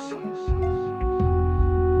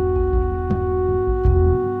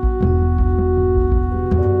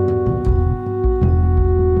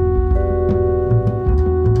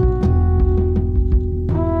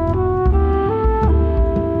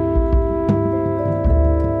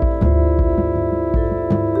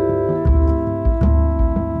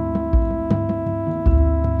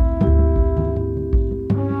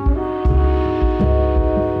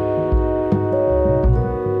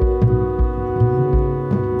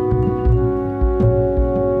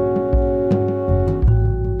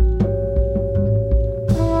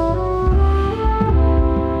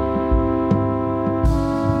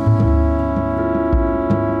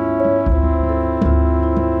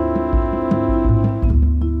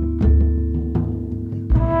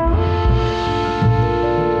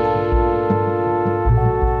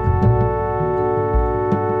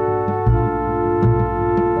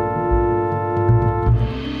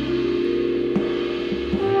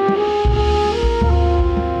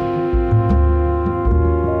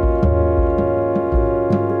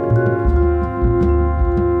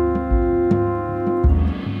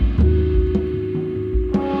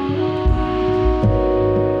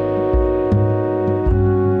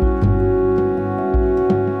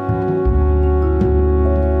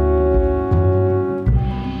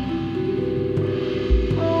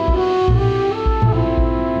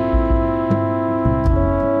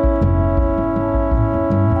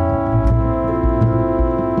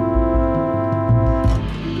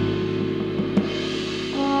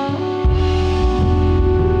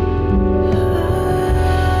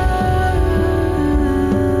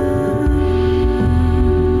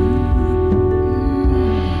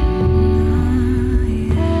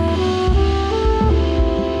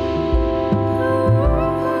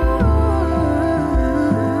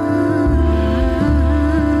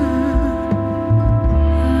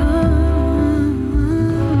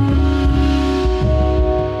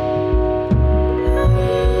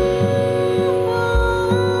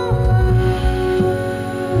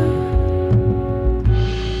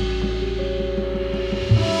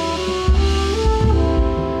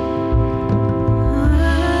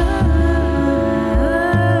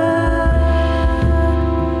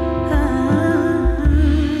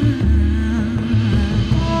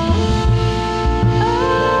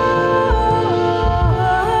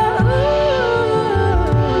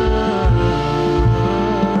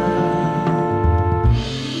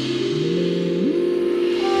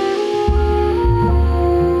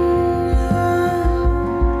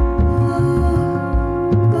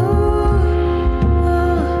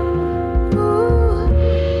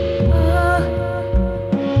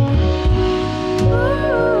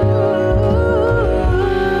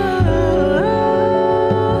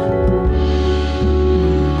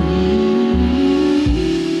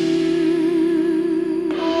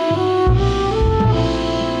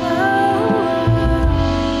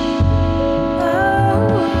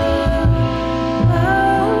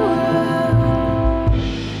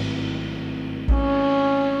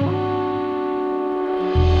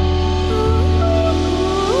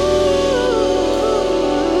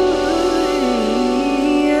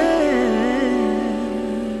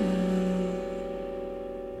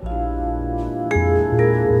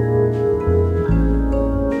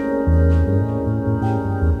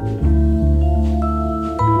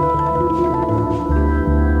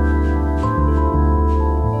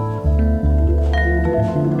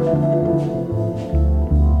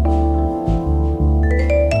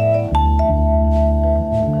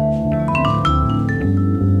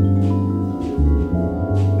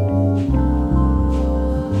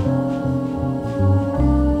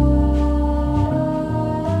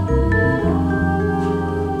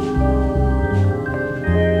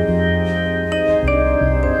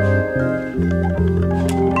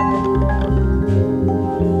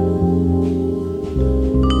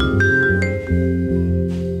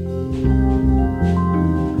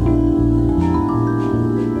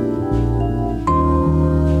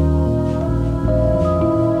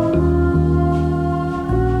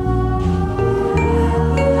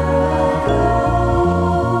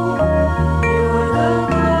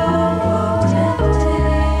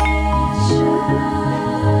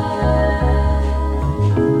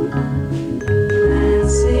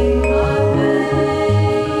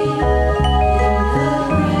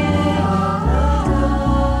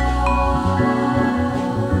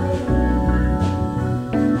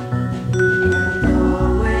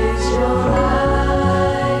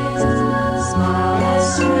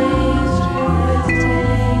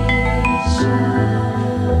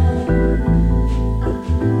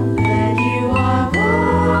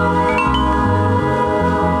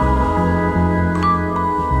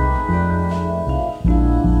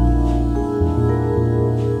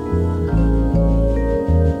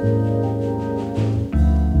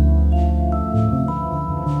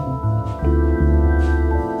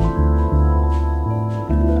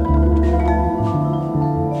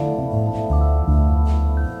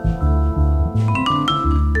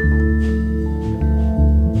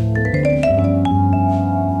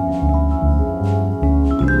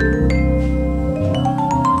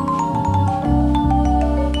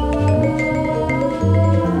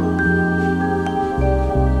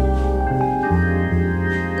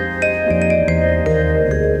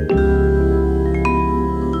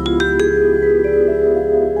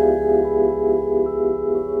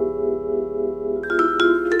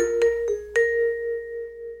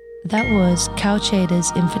 That was Cal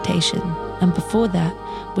Tjader's Invitation, and before that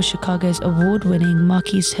was Chicago's award-winning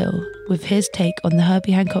Marquise Hill with his take on the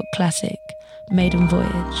Herbie Hancock classic, Maiden Voyage.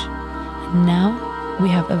 And now we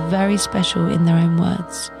have a very special In Their Own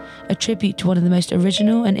Words, a tribute to one of the most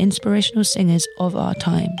original and inspirational singers of our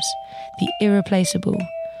times, the irreplaceable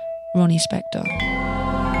Ronnie Spector.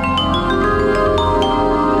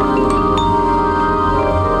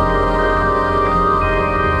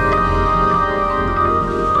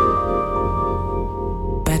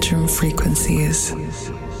 Bedroom frequencies.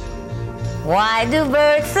 Why do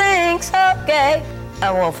birds sing so gay?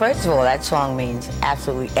 Well, first of all, that song means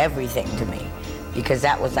absolutely everything to me, because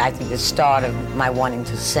that was, I think, the start of my wanting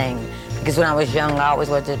to sing. Because when I was young, I always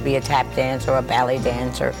wanted to be a tap dancer or a ballet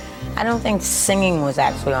dancer. I don't think singing was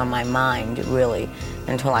actually on my mind, really,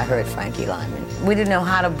 until I heard Frankie Lyman. We didn't know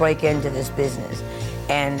how to break into this business,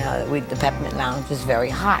 and the Peppermint Lounge was very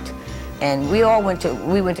hot. And we went to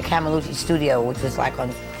Camelucci's studio, which was like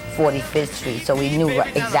on 45th Street, so we knew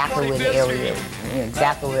exactly where the area,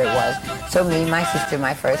 exactly where it was. So me, my sister,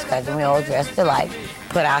 my first cousin, we all dressed alike,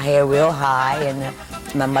 put our hair real high, and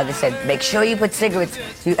my mother said, make sure you put cigarettes,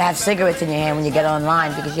 you have cigarettes in your hand when you get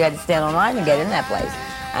online, because you had to stand online to get in that place.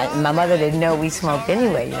 My mother didn't know we smoked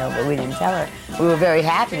anyway, but we didn't tell her. We were very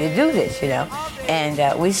happy to do this,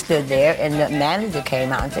 And we stood there, and the manager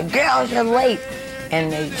came out and said, girls, you're late.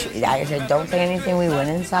 And I said, don't say anything. We went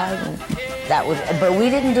inside, and but we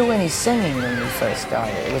didn't do any singing when we first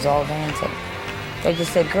started. It was all dancing. They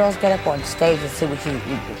just said, girls, get up on stage and see what you,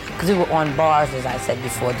 because we were on bars, as I said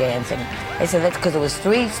before, dancing. They said, that's because it was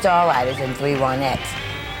 3 starlighters and 3 Ronettes,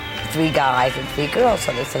 3 guys and 3 girls.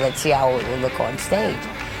 So they said, let's see how it will look on stage.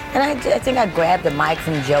 And I think I grabbed the mic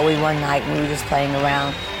from Joey one night when we were just playing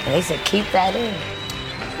around, and they said, keep that in.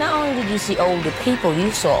 Not only did you see older people, you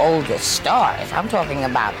saw older stars. I'm talking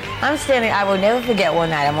about, I will never forget one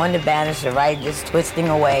night, I'm on the banister, right, just twisting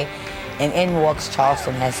away, and in walks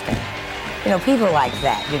Charleston Heston. People like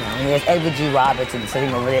that, and there's Edward G. Robertson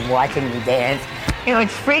sitting over there watching me dance.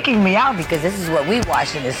 It's freaking me out, because this is what we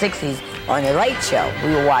watched in the 60s on The Late Show.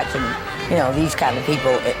 We were watching, these kind of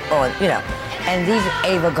people on, and these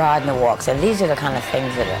Ava Gardner walks, and these are the kind of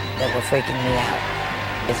things that were freaking me out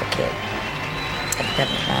as a kid.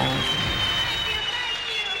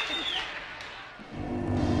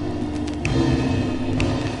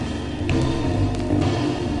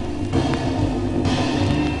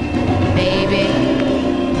 Baby,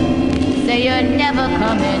 say you're never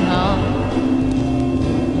coming home.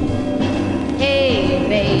 Hey,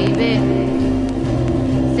 baby,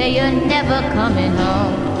 say you're never coming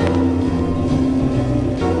home.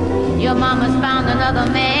 Your mama's found another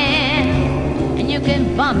man, and you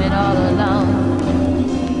can bum it all alone.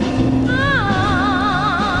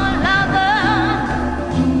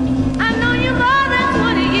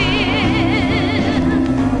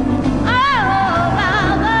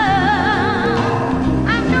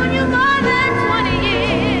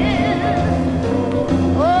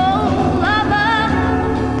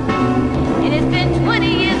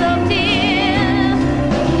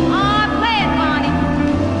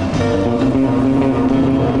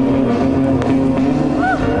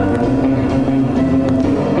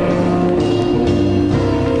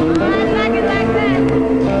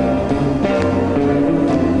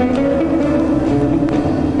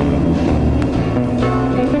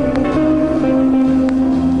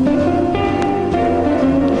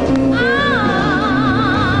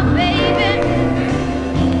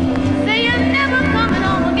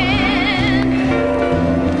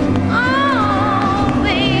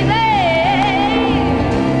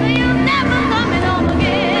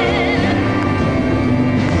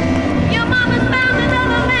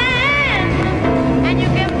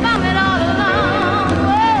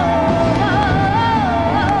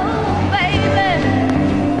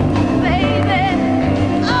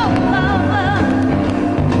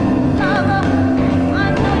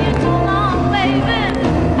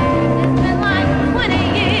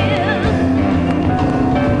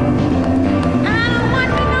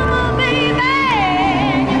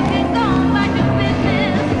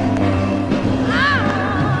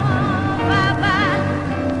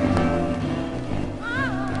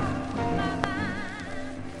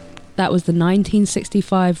 That was the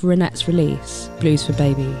 1965 Ronettes release, Blues for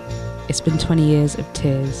Baby. It's been 20 years of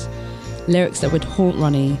tears. Lyrics that would haunt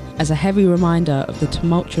Ronnie as a heavy reminder of the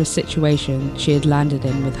tumultuous situation she had landed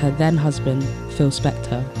in with her then husband, Phil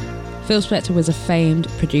Spector. Phil Spector was a famed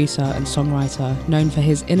producer and songwriter known for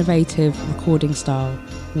his innovative recording style,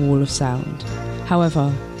 Wall of Sound.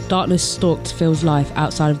 However, darkness stalked Phil's life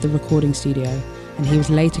outside of the recording studio, and he was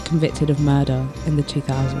later convicted of murder in the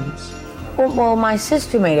 2000s. Well, my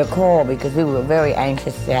sister made a call because we were very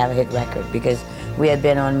anxious to have a hit record because we had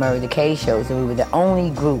been on Murray the K shows and we were the only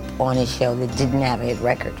group on his show that didn't have a hit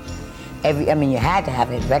record. You had to have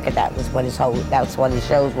a hit record. That's what his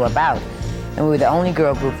shows were about. And we were the only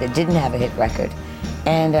girl group that didn't have a hit record.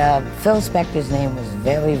 And Phil Spector's name was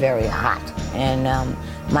very, very hot. And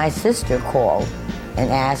my sister called and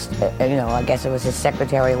asked, I guess it was his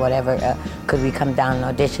secretary or whatever, could we come down and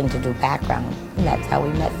audition to do background? And that's how we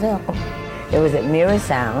met Phil. It was at Mirror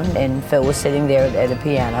Sound, and Phil was sitting there at the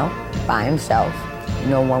piano by himself.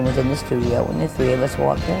 No one was in the studio, and the three of us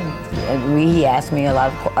walked in. And he asked me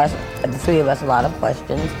the three of us, a lot of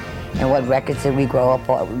questions, and what records did we grow up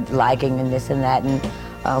liking, and this and that, and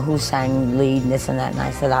who sang lead, and this and that. And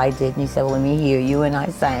I said, I did. And he said, well, let me hear you. And I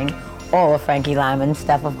sang all of Frankie Lyman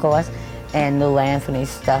stuff, of course, and Lil Anthony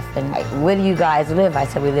stuff. And where do you guys live? I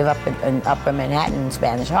said, we live up in Upper Manhattan in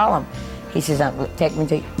Spanish Harlem. He says, take me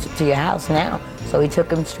to your house now. So he took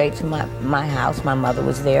him straight to my house. My mother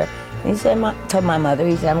was there. And he said, told my mother,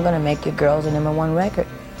 he said, I'm going to make your girls a #1 record.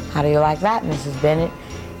 How do you like that, Mrs. Bennett?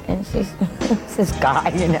 And she's this guy,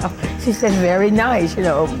 She said, very nice,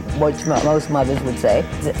 what most mothers would say.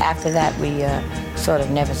 After that, we sort of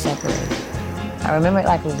never separated. I remember it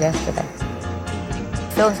like it was yesterday.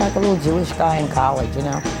 Phil's like a little Jewish guy in college,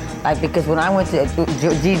 because when I went to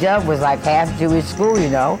G-Dub was like half Jewish school,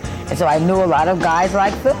 and so I knew a lot of guys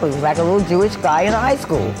like Phil. He was like a little Jewish guy in high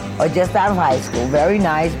school, or just out of high school. Very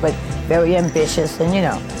nice, but very ambitious, and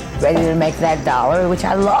ready to make that dollar, which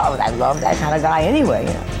I loved. I loved that kind of guy anyway.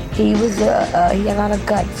 He was he had a lot of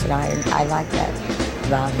guts, and I like that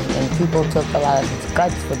about him. And people took a lot of his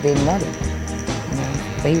guts for being nutty,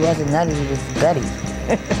 but he wasn't nutty. He was gutty.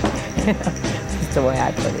 That's the way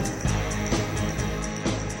I put it.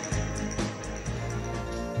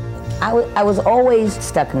 I was always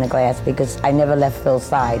stuck in the glass because I never left Phil's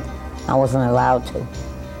side. I wasn't allowed to.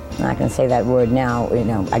 And I can say that word now,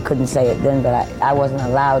 I couldn't say it then, but I wasn't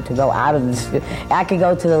allowed to go out of the studio. I could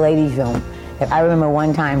go to the ladies' room. I remember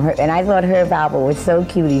one time, and I thought Herb Alpert was so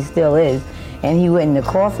cute, he still is, and he went in the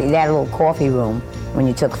coffee, they had a little coffee room when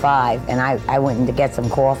you took 5, and I went in to get some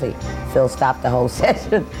coffee. Phil stopped the whole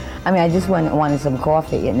session. I just wanted some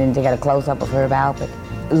coffee, and then to get a close-up of Herb Alpert.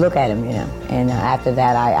 Look at him, And after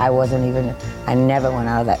that, I never went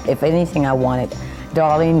out of that. If anything, I wanted.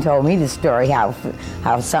 Darlene told me the story how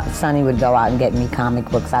Sonny would go out and get me comic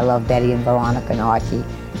books. I love Betty and Veronica and Archie,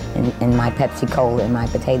 and my Pepsi Cola and my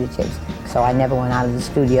potato chips. So I never went out of the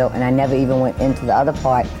studio, and I never even went into the other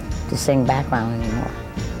part to sing background anymore.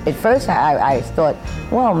 At first, I thought,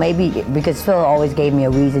 well, maybe because Phil always gave me a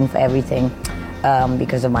reason for everything.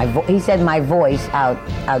 Because of my voice. He said my voice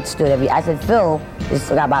outstood every. I said, Phil, there's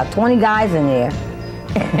got about 20 guys in there,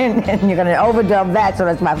 and you're gonna overdub that, so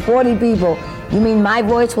that's about 40 people. You mean my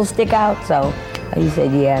voice will stick out? So he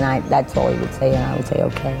said, yeah, and that's all he would say, and I would say,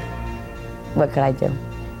 okay. What could I do?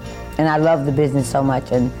 And I loved the business so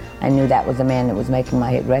much, and I knew that was the man that was making my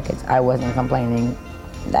hit records. I wasn't complaining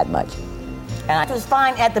that much. And it was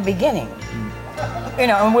fine at the beginning.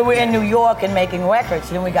 And we were in New York and making records,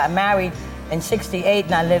 and then we got married in '68,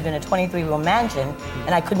 and I lived in a 23-room mansion,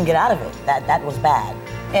 and I couldn't get out of it. That was bad.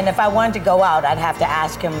 And if I wanted to go out, I'd have to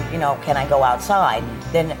ask him, can I go outside?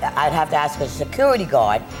 Then I'd have to ask a security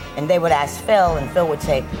guard, and they would ask Phil, and Phil would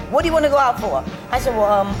say, what do you want to go out for? I said,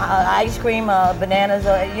 well, ice cream, bananas,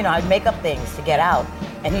 I'd make up things to get out,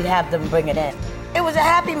 and he'd have them bring it in. It was a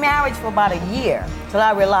happy marriage for about a year, till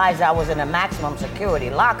I realized I was in a maximum security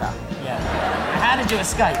lockup. Yeah. How did you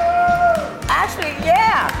escape? Actually,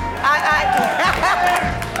 yeah.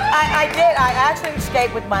 I did. I actually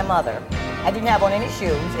escaped with my mother. I didn't have on any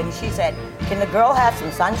shoes, and she said, can the girl have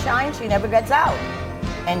some sunshine? She never gets out.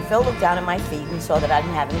 And Phil looked down at my feet and saw that I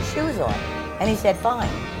didn't have any shoes on. And he said, fine.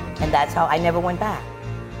 And that's how I never went back.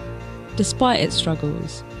 Despite its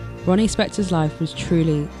struggles, Ronnie Spector's life was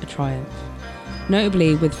truly a triumph,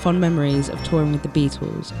 notably with fond memories of touring with the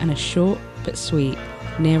Beatles and a short but sweet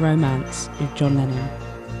near romance with John Lennon.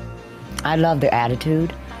 I love their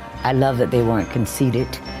attitude. I love that they weren't conceited.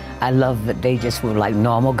 I love that they just were like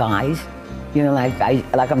normal guys.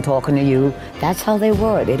 Like I'm talking to you. That's how they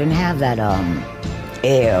were. They didn't have that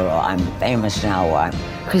air, or I'm famous now,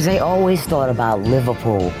 because they always thought about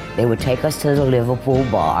Liverpool. They would take us to the Liverpool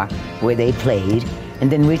bar where they played,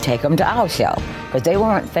 and then we'd take them to our show, because they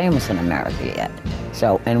weren't famous in America yet.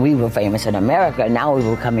 So, and we were famous in America, and now we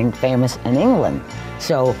were becoming famous in England.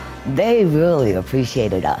 So they really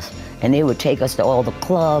appreciated us. And they would take us to all the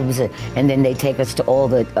clubs, and then they take us to all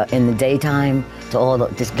the, in the daytime, to all the,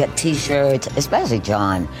 just get t-shirts, especially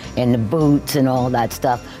John, and the boots and all that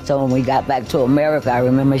stuff. So when we got back to America, I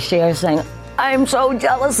remember Cher saying, I'm so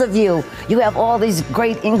jealous of you. You have all these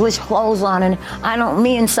great English clothes on, and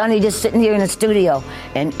me and Sonny just sitting here in the studio.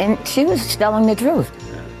 And she was telling the truth,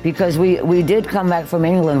 because we did come back from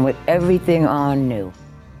England with everything on new.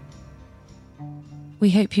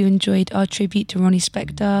 We hope you enjoyed our tribute to Ronnie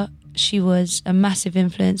Spector. She was a massive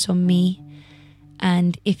influence on me.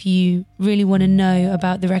 And if you really want to know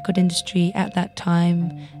about the record industry at that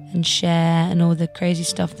time and Cher and all the crazy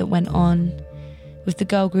stuff that went on with the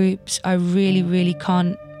girl groups, I really, really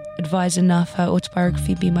can't advise enough her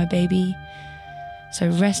autobiography, Be My Baby. So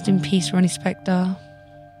rest in peace, Ronnie Spector.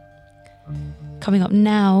 Coming up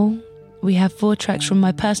now, we have 4 tracks from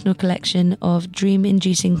my personal collection of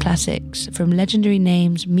dream-inducing classics from legendary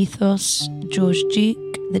names Mythos, George Duke,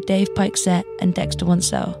 the Dave Pike Set, and Dexter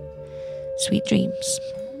Wansell. Sweet dreams.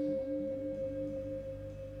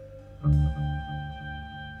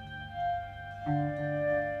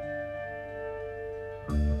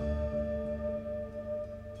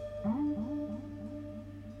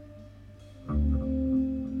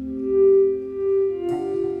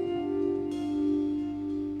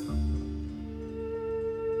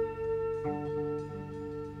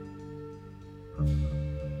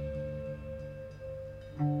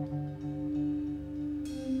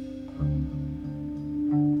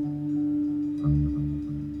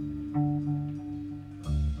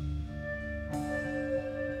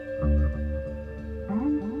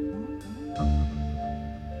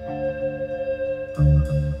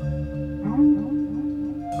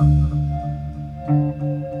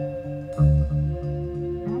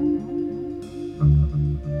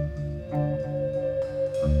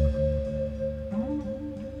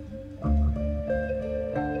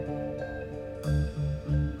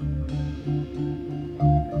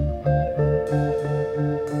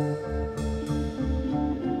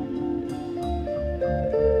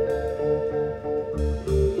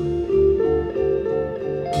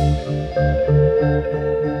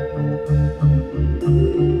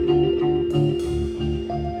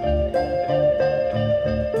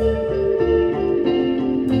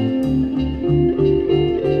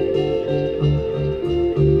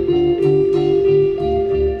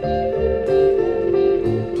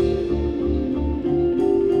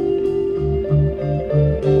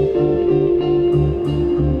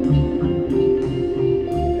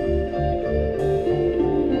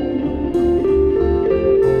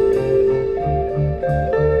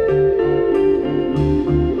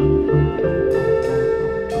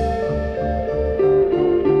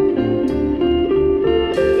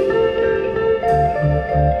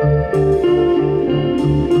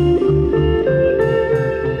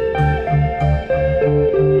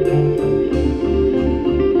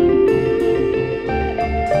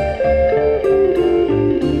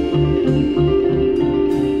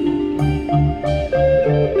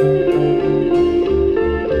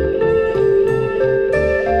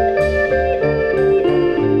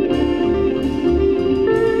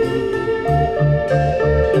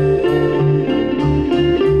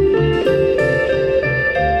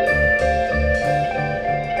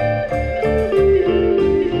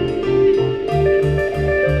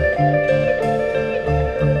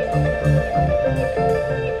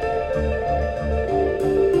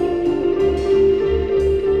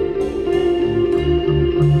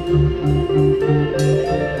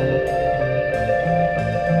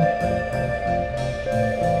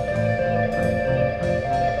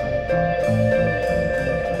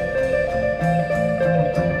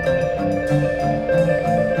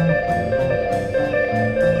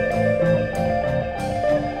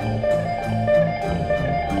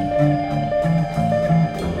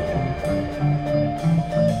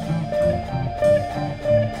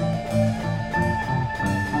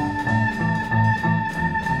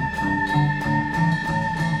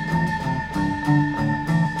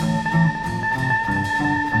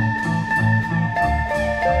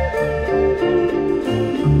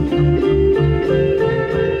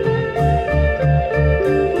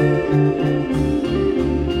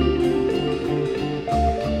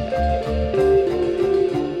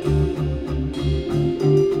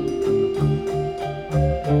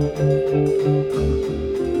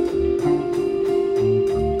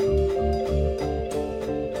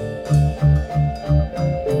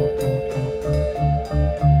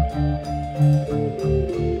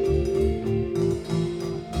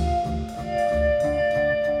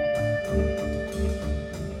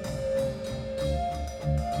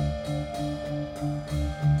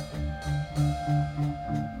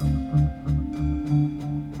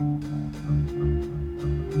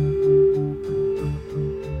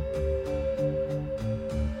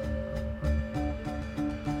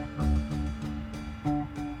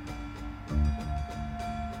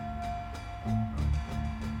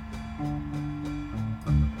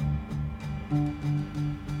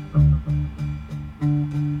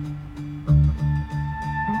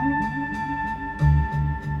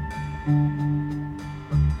 You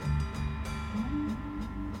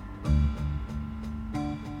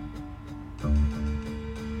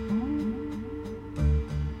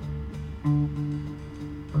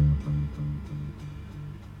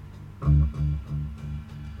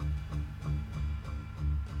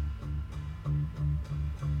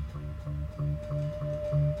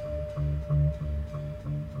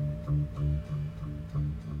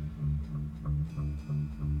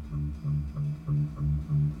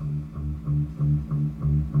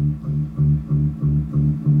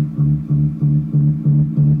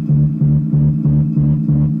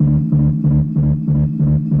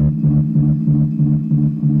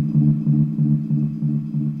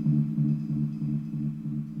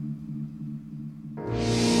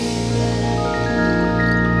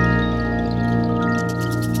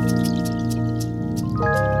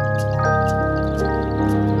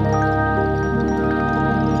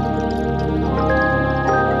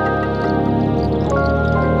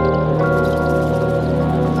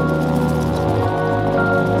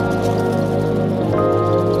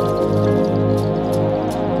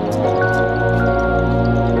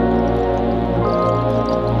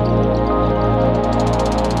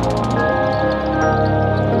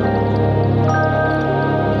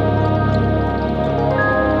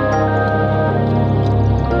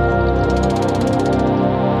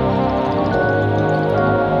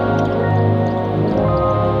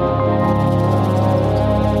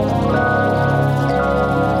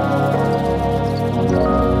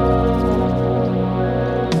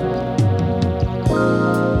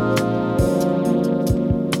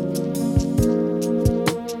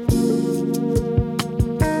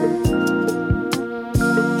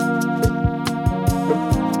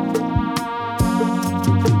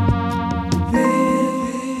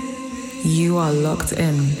are locked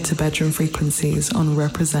in to Bedroom Frequencies on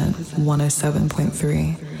Reprezent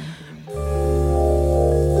 107.3.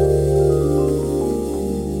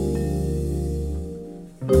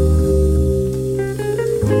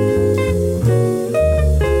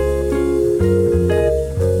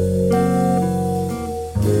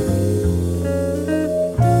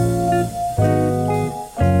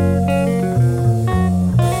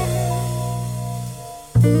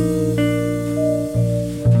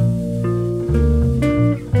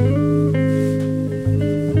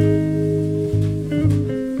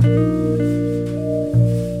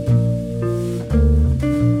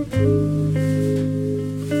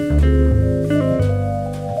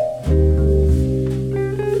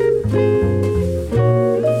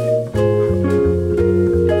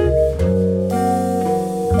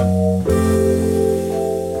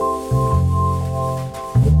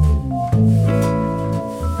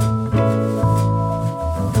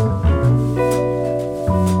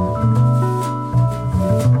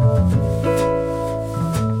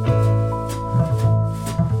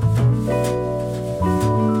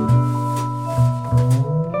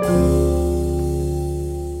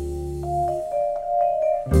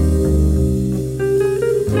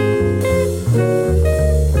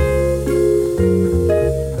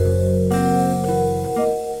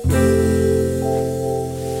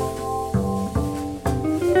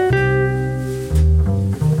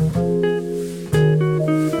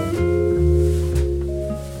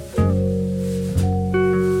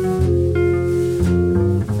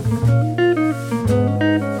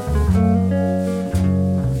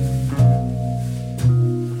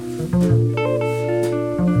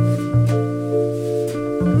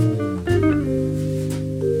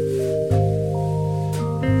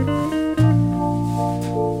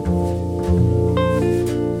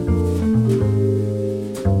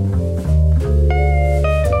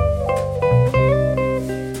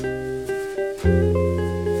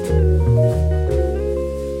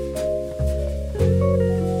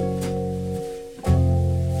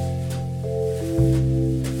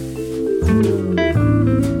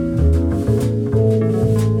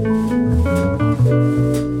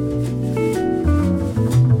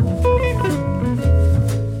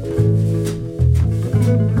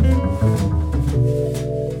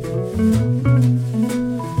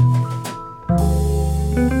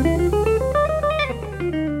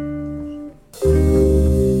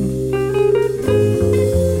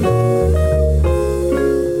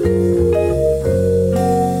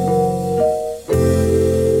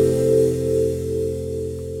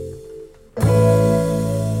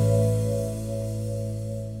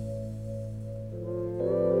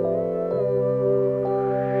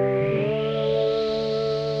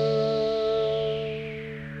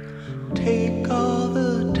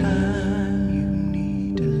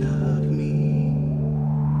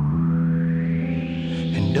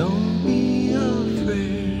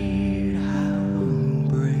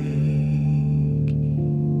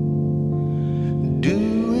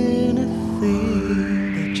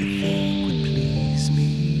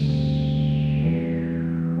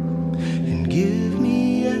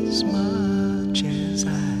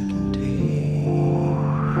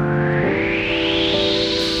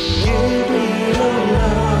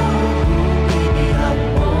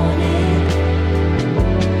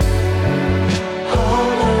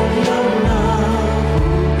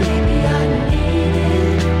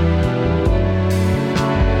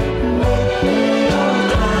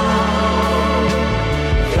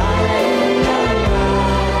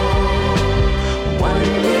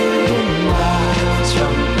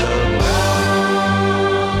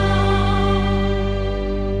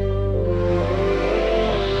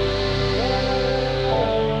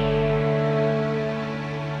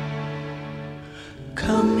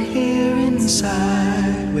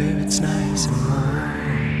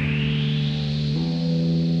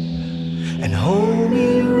 and hold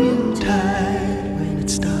me real tight when it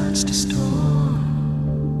starts to storm.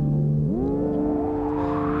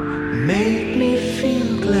 Make me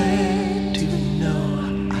feel glad to know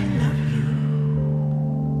I love you,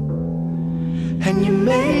 and you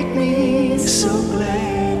make me so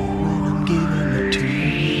glad when I'm giving it to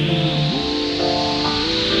you.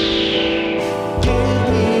 Give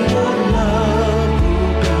me your love, oh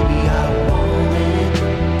baby, I want it.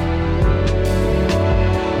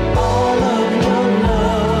 All of your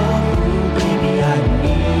love, oh baby, I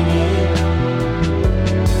need it.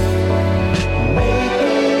 Make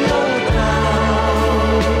me your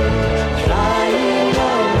cloud, flying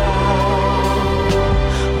around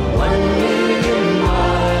 1 million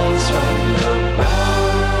miles from the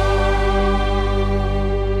ground.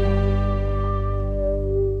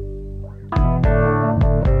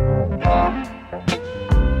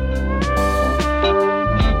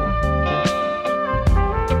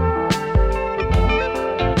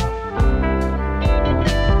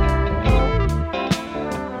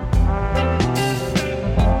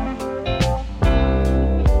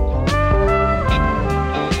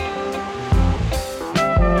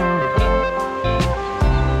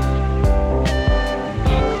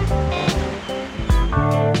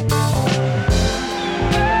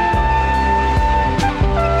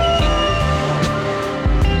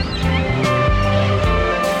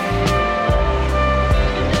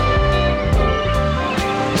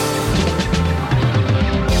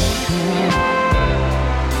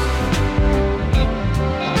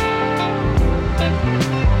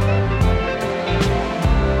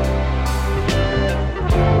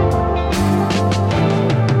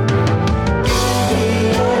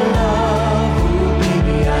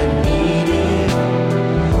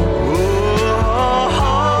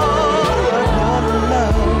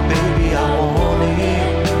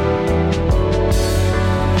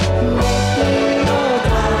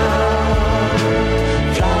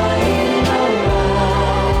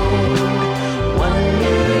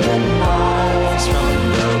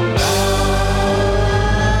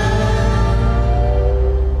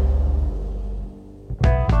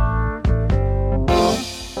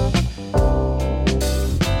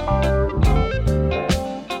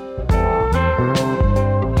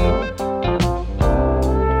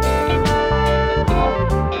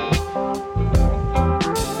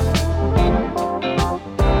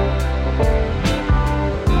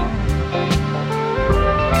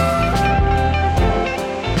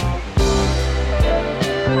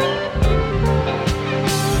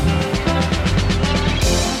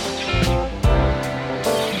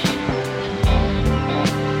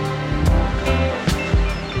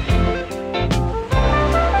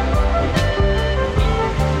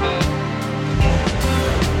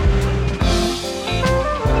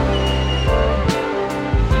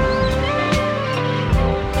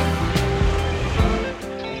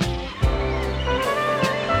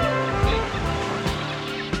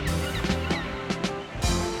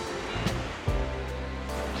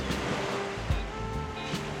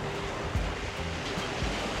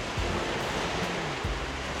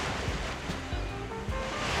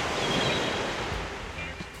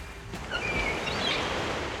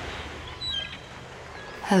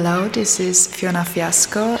 Hello, this is Fiona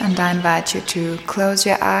Fiasco, and I invite you to close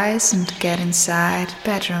your eyes and get inside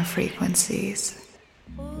bedroom frequencies.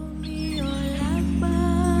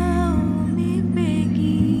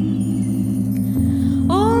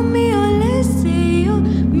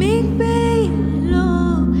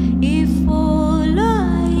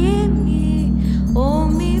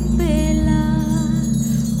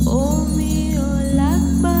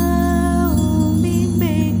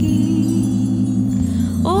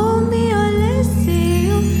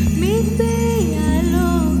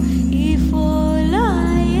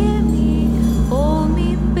 Oh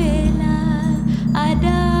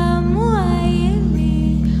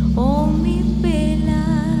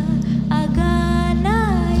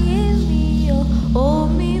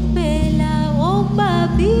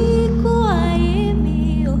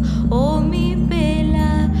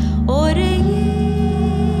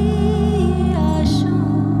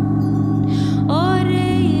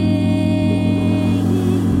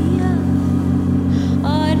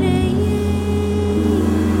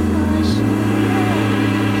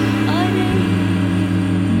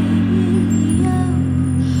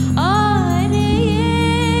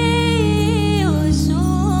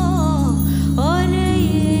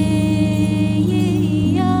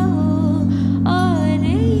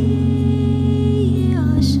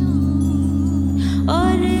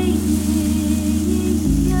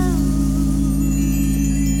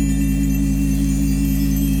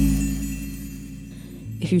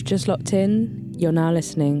If you've just locked in, you're now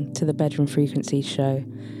listening to the Bedroom Frequencies show.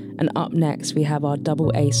 And up next, we have our double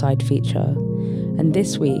A-side feature. And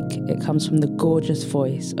this week, it comes from the gorgeous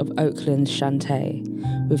voice of Oakland's Shantae,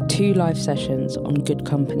 with 2 live sessions on Good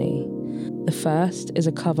Company. The first is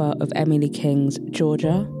a cover of Emily King's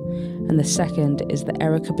Georgia, and the second is the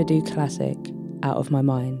Erykah Badu classic, Out of My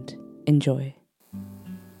Mind. Enjoy.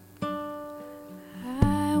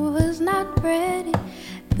 I was not ready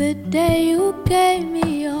the day you gave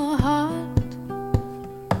me your heart.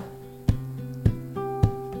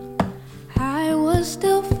 I was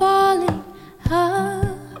still falling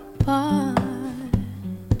apart.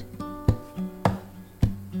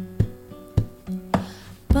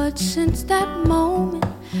 But since that moment,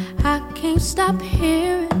 I can't stop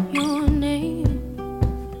hearing your name.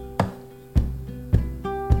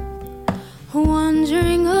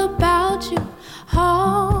 Wondering about you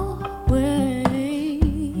always.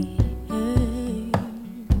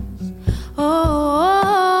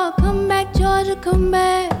 Oh, come back, Georgia, come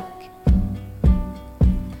back.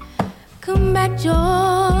 Come back,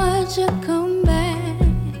 Georgia, come back.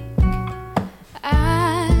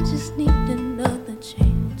 I just need another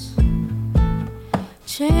chance.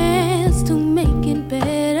 Chance to make it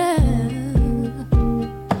better.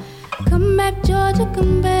 Come back, Georgia,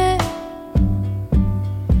 come back.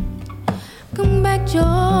 Come back,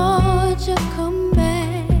 Georgia, come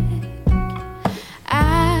back.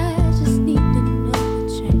 I just need another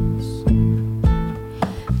chance.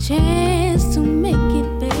 Chance to make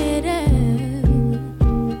it better.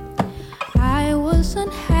 I was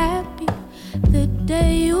unhappy the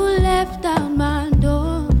day you left out my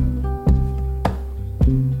door.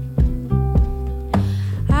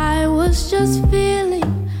 I was just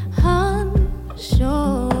feeling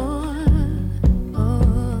unsure.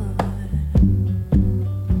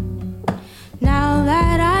 Now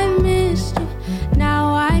that I missed you,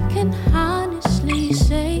 now I can honestly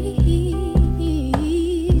say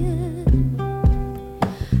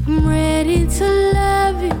I'm ready to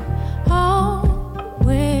love you always.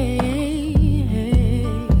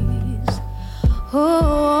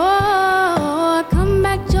 Oh, come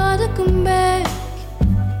back, Georgia, come back.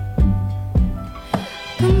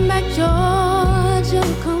 Come back, Georgia,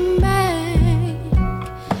 come back.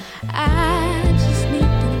 I just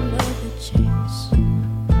need another chance.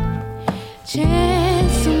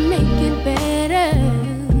 Chance to make it better.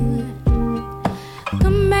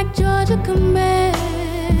 Come back, Georgia, come back.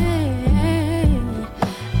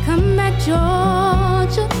 Come back,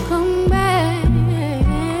 Georgia, come back.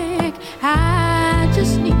 I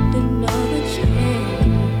just need another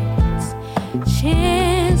chance.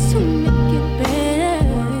 Chance to make it better.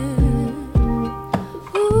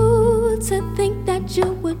 Ooh, to think that you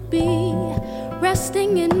would be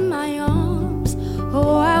resting in my arms.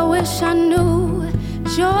 Oh, I wish I knew,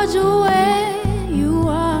 Georgia, where you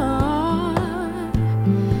are.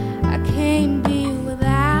 I can't be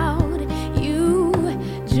without you,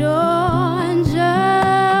 Georgia.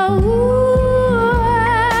 Ooh,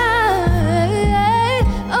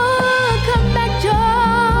 oh, come back,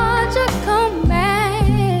 Georgia, come back.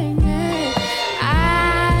 I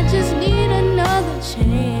just need another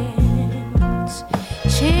chance.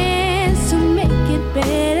 Chance to make it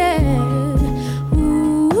better.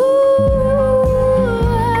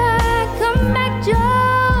 Come back,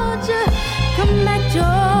 Georgia. Come back,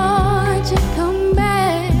 Georgia. Come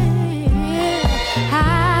back. I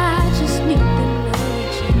just need another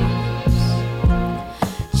chance.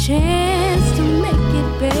 Chance to make it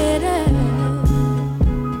better.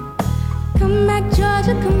 Come back,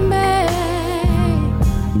 Georgia. Come back.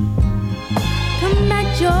 Come back,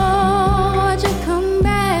 Georgia. Come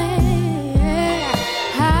back.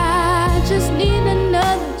 I just need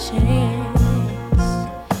another chance.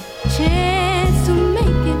 Chance to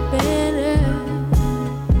make it better.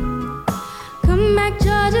 Come back,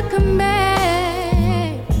 Georgia, come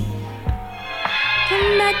back. Come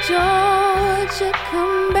back, Georgia,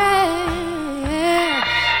 come back.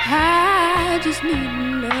 I just need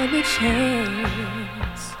another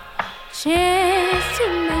chance. Chance to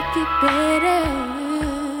make it better.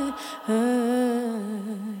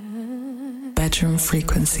 Bedroom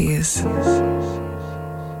Frequencies.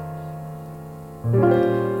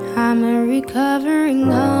 I'm a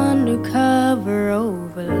recovering undercover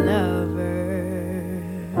over lover.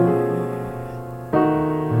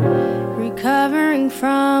 Recovering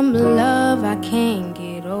from love I can't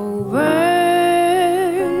get over.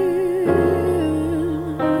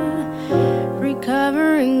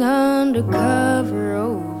 Recovering undercover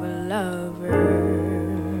over lover.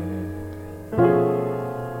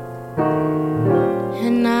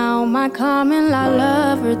 And now my common law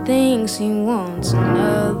lover thinks he wants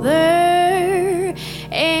another,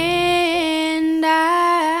 and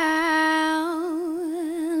I'll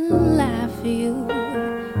laugh for you,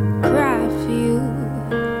 cry for you,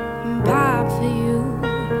 and pop for you,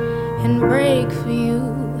 and break for you,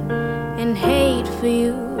 and hate for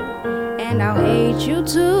you, and I'll hate you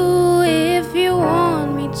too if you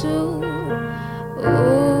want me to.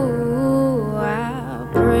 Ooh, I'll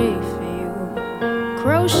pray for you,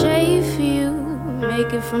 crochet for you,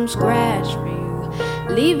 make it from scratch for you,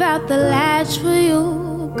 leave out the latch for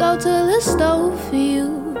you, go to the stove for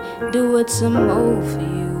you, do it some more for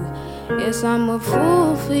you. Yes, I'm a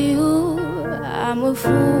fool for you, I'm a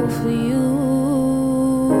fool for you.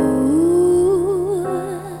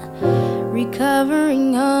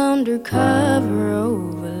 Recovering undercover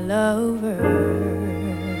over lover,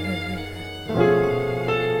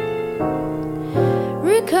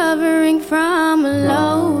 recovering from a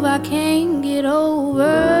love I can't get over.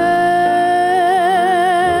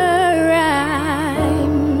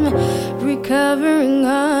 I'm recovering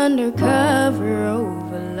undercover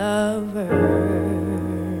over lover.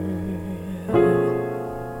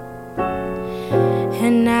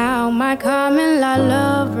 And now my common law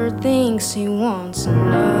lover thinks he wants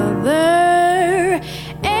another,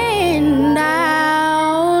 and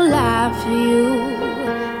I'll lie for you,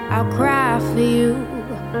 I'll cry for you,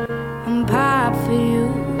 and pop for you,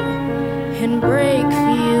 and break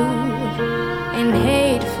for you, and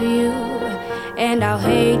hate for you, and I'll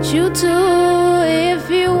hate you too if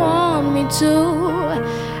you want me to.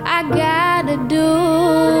 I gotta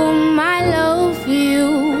do my love for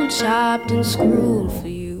you, chopped and screwed for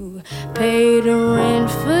you, paid the rent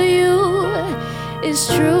for you. It's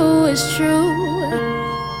true, it's true.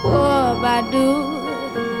 What I do,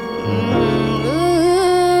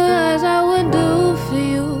 as I would do for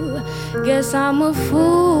you. Guess I'm a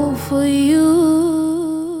fool for you.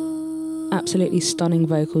 Absolutely stunning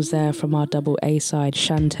vocals there from our double A side,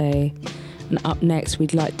 Shantae. And up next,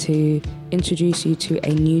 we'd like to introduce you to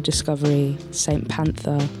a new discovery, Saint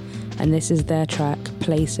Panther, and this is their track,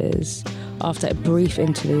 Places. After a brief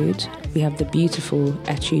interlude, we have the beautiful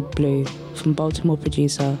Etude Blue from Baltimore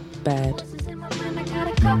producer Baird.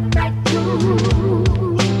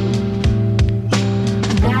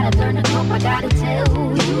 Gotta turn the cope, I gotta tell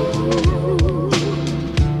you.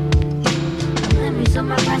 Memories of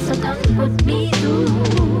my past are done put me through.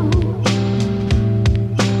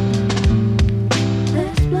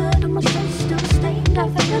 There's blood on my face, still stained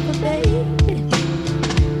off forever, baby.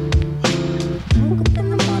 Woke up in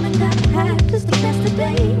the morning, got high just to pass the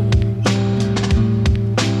day.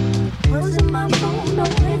 Was in my phone, no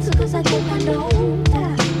answer, cause I think I know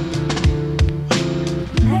that.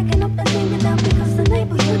 Packing up and leaving out because the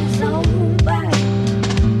neighborhood is over.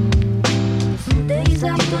 Some days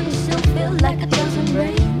after you still feel like it doesn't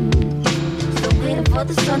rain. Still waiting for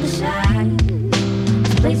the sun to shine.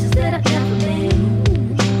 There's places that I've never been.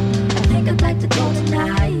 I think I'd like to go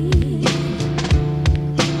tonight.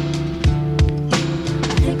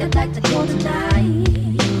 I think I'd like to go tonight.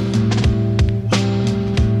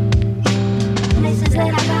 Places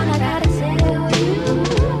that I gotta tell you.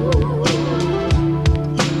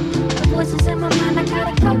 Voices in my mind, I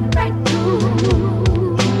gotta come right through.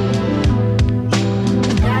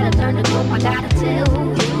 Gotta turn the rope, I gotta tell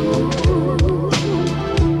you.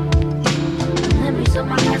 Memories of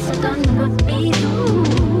my past are done put me through.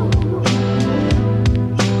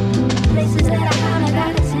 Places that I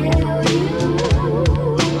gotta tell you.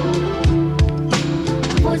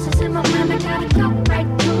 Voices in my mind, I gotta come right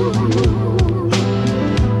through.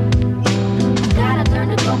 Gotta turn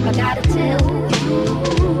the rope, I gotta tell you.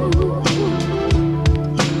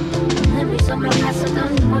 So my past are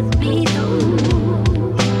done put me through.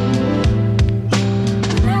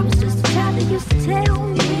 When I was just a child, they used to tell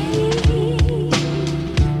me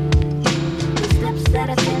the steps that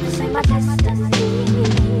I take to say my destiny.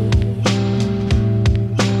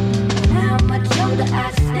 And how much older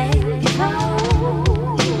I stand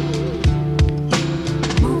tall,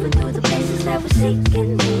 moving through the places that were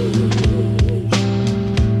seeking me.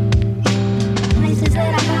 Places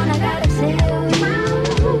that I gotta tell you.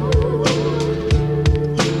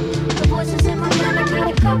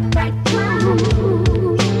 Come right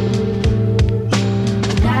through.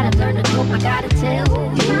 Gotta turn the rope, I gotta tell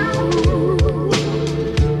you.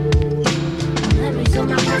 Memories of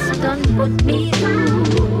my past are done put me through.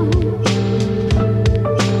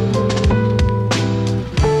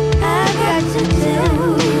 I got to tell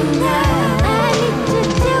you now. I need to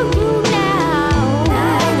tell you.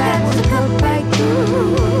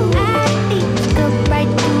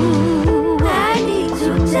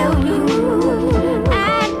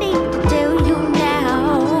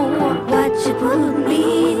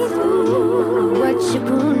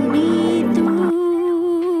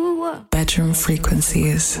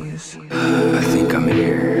 frequencies. I think I'm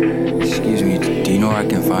here. Excuse me, do you know where I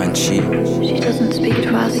can find She? She doesn't speak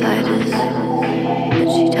to outsiders, but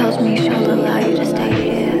she tells me she'll allow you to stay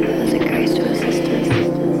here as a grace to her sisters.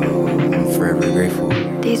 Oh, I'm forever grateful.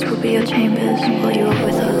 These will be your chambers while you are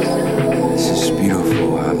with us. This is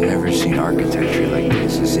beautiful. I've never seen architecture like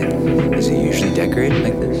this. Is it usually decorated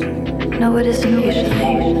like this? No, it isn't usually,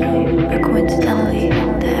 but coincidentally,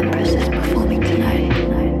 the Empress is performing tonight.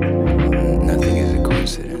 Nothing is a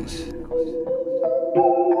coincidence.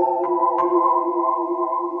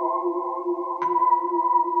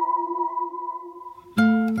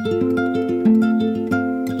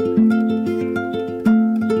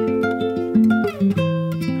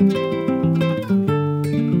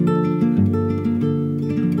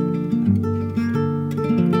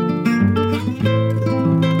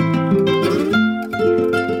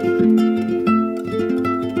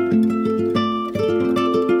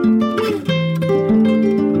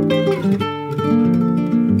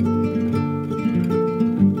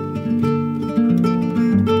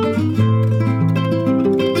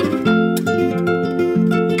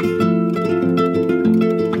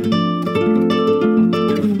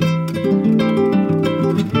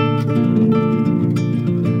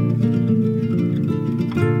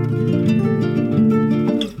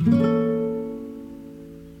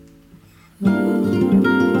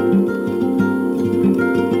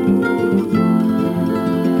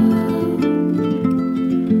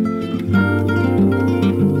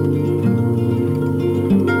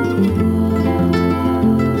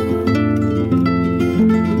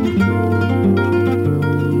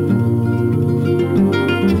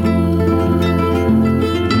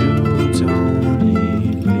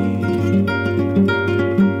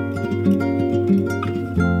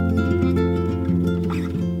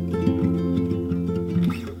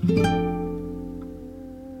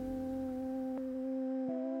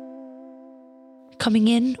 Coming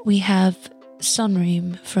in, we have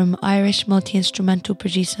Sunroom from Irish multi-instrumental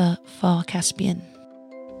producer Far Caspian.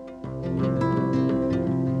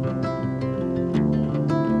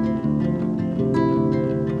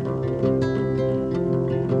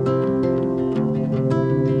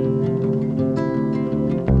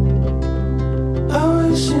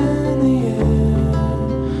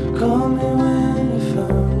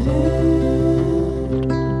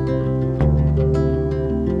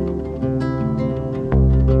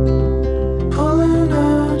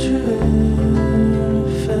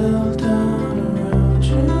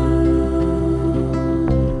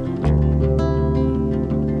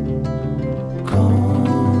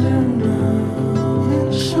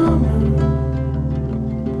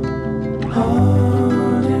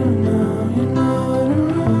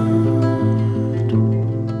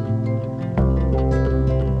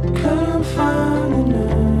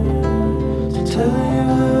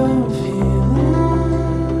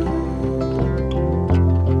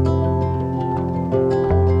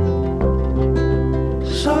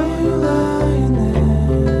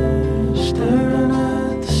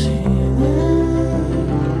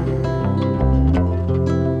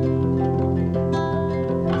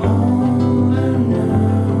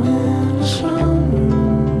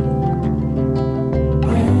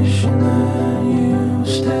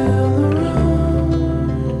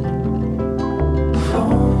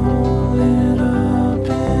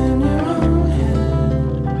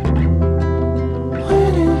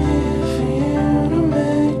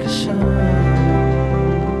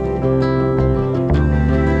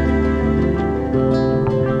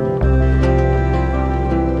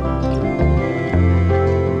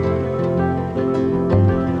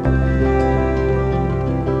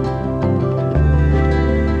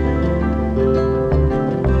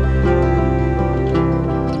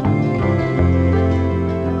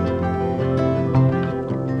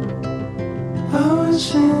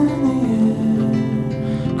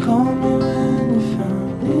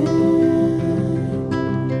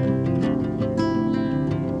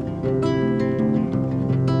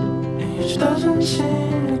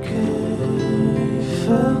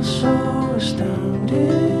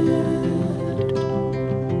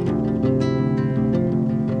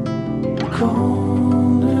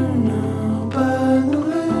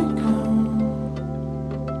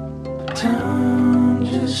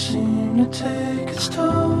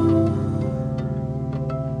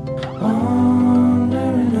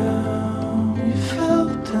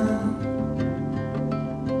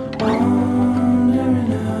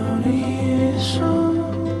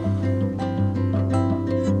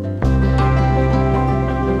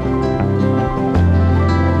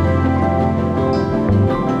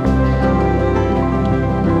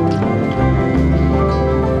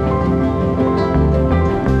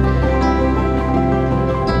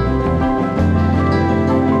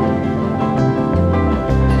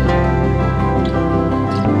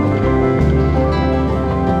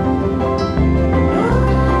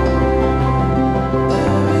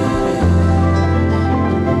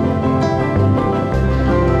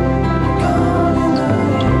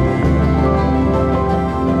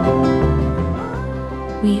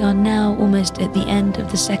 We are now almost at the end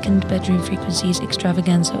of the second Bedroom Frequencies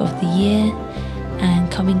extravaganza of the year,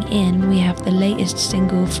 and coming in we have the latest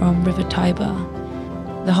single from River Tiber,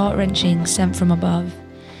 the heart-wrenching Sent From Above.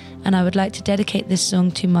 And I would like to dedicate this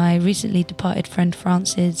song to my recently departed friend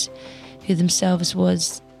Francis, who themselves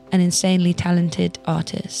was an insanely talented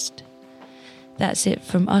artist. That's it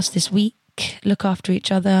from us this week. Look after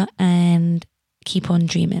each other and keep on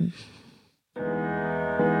dreaming.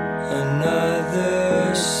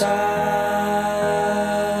 Another side,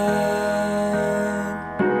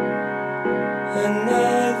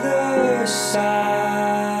 another side,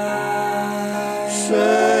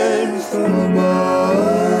 sent from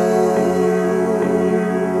above,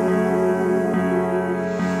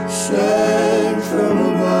 sent from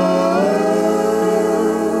above.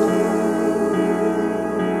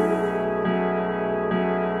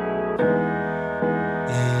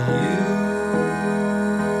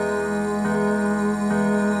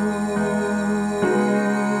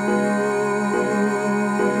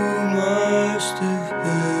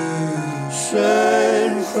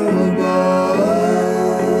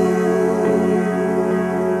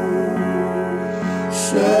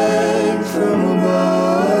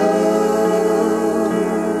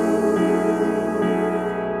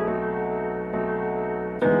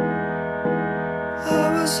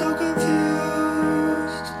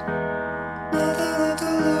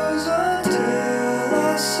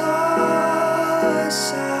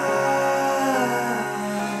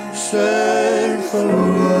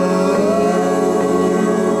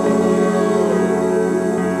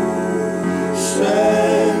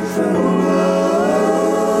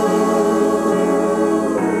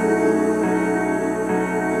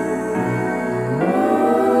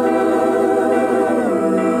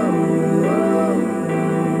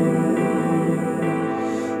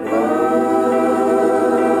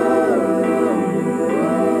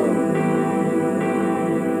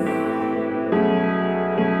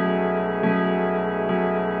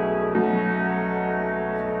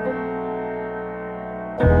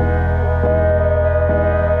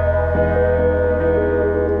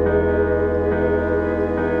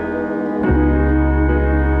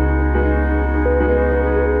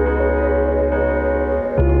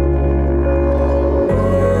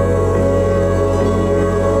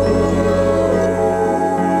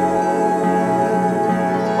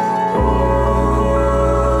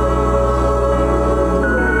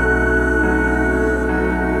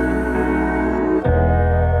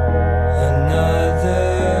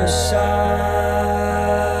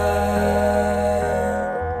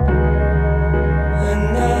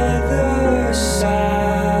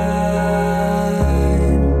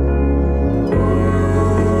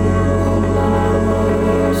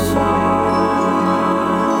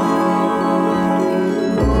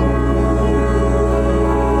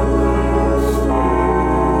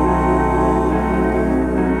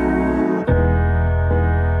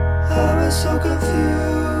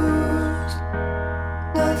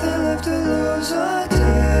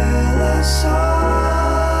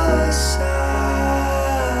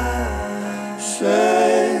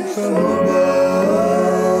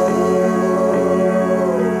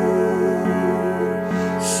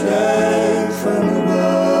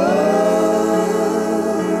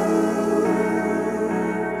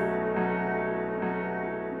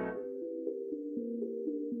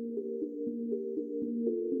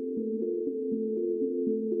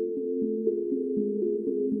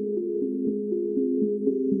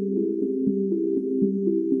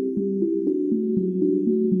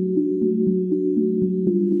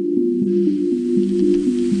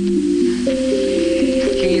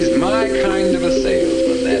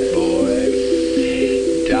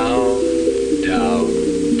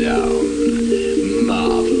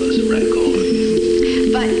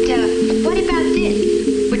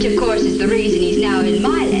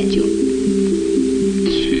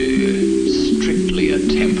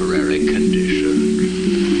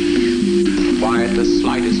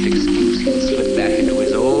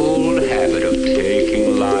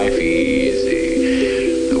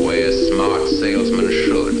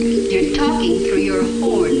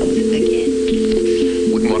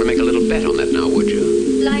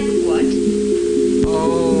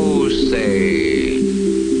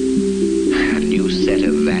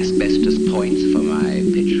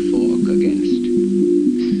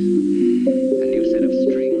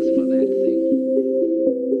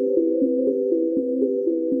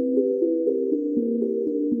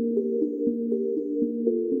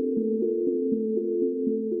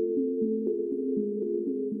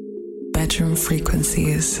 Bedroom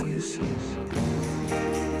Frequencies.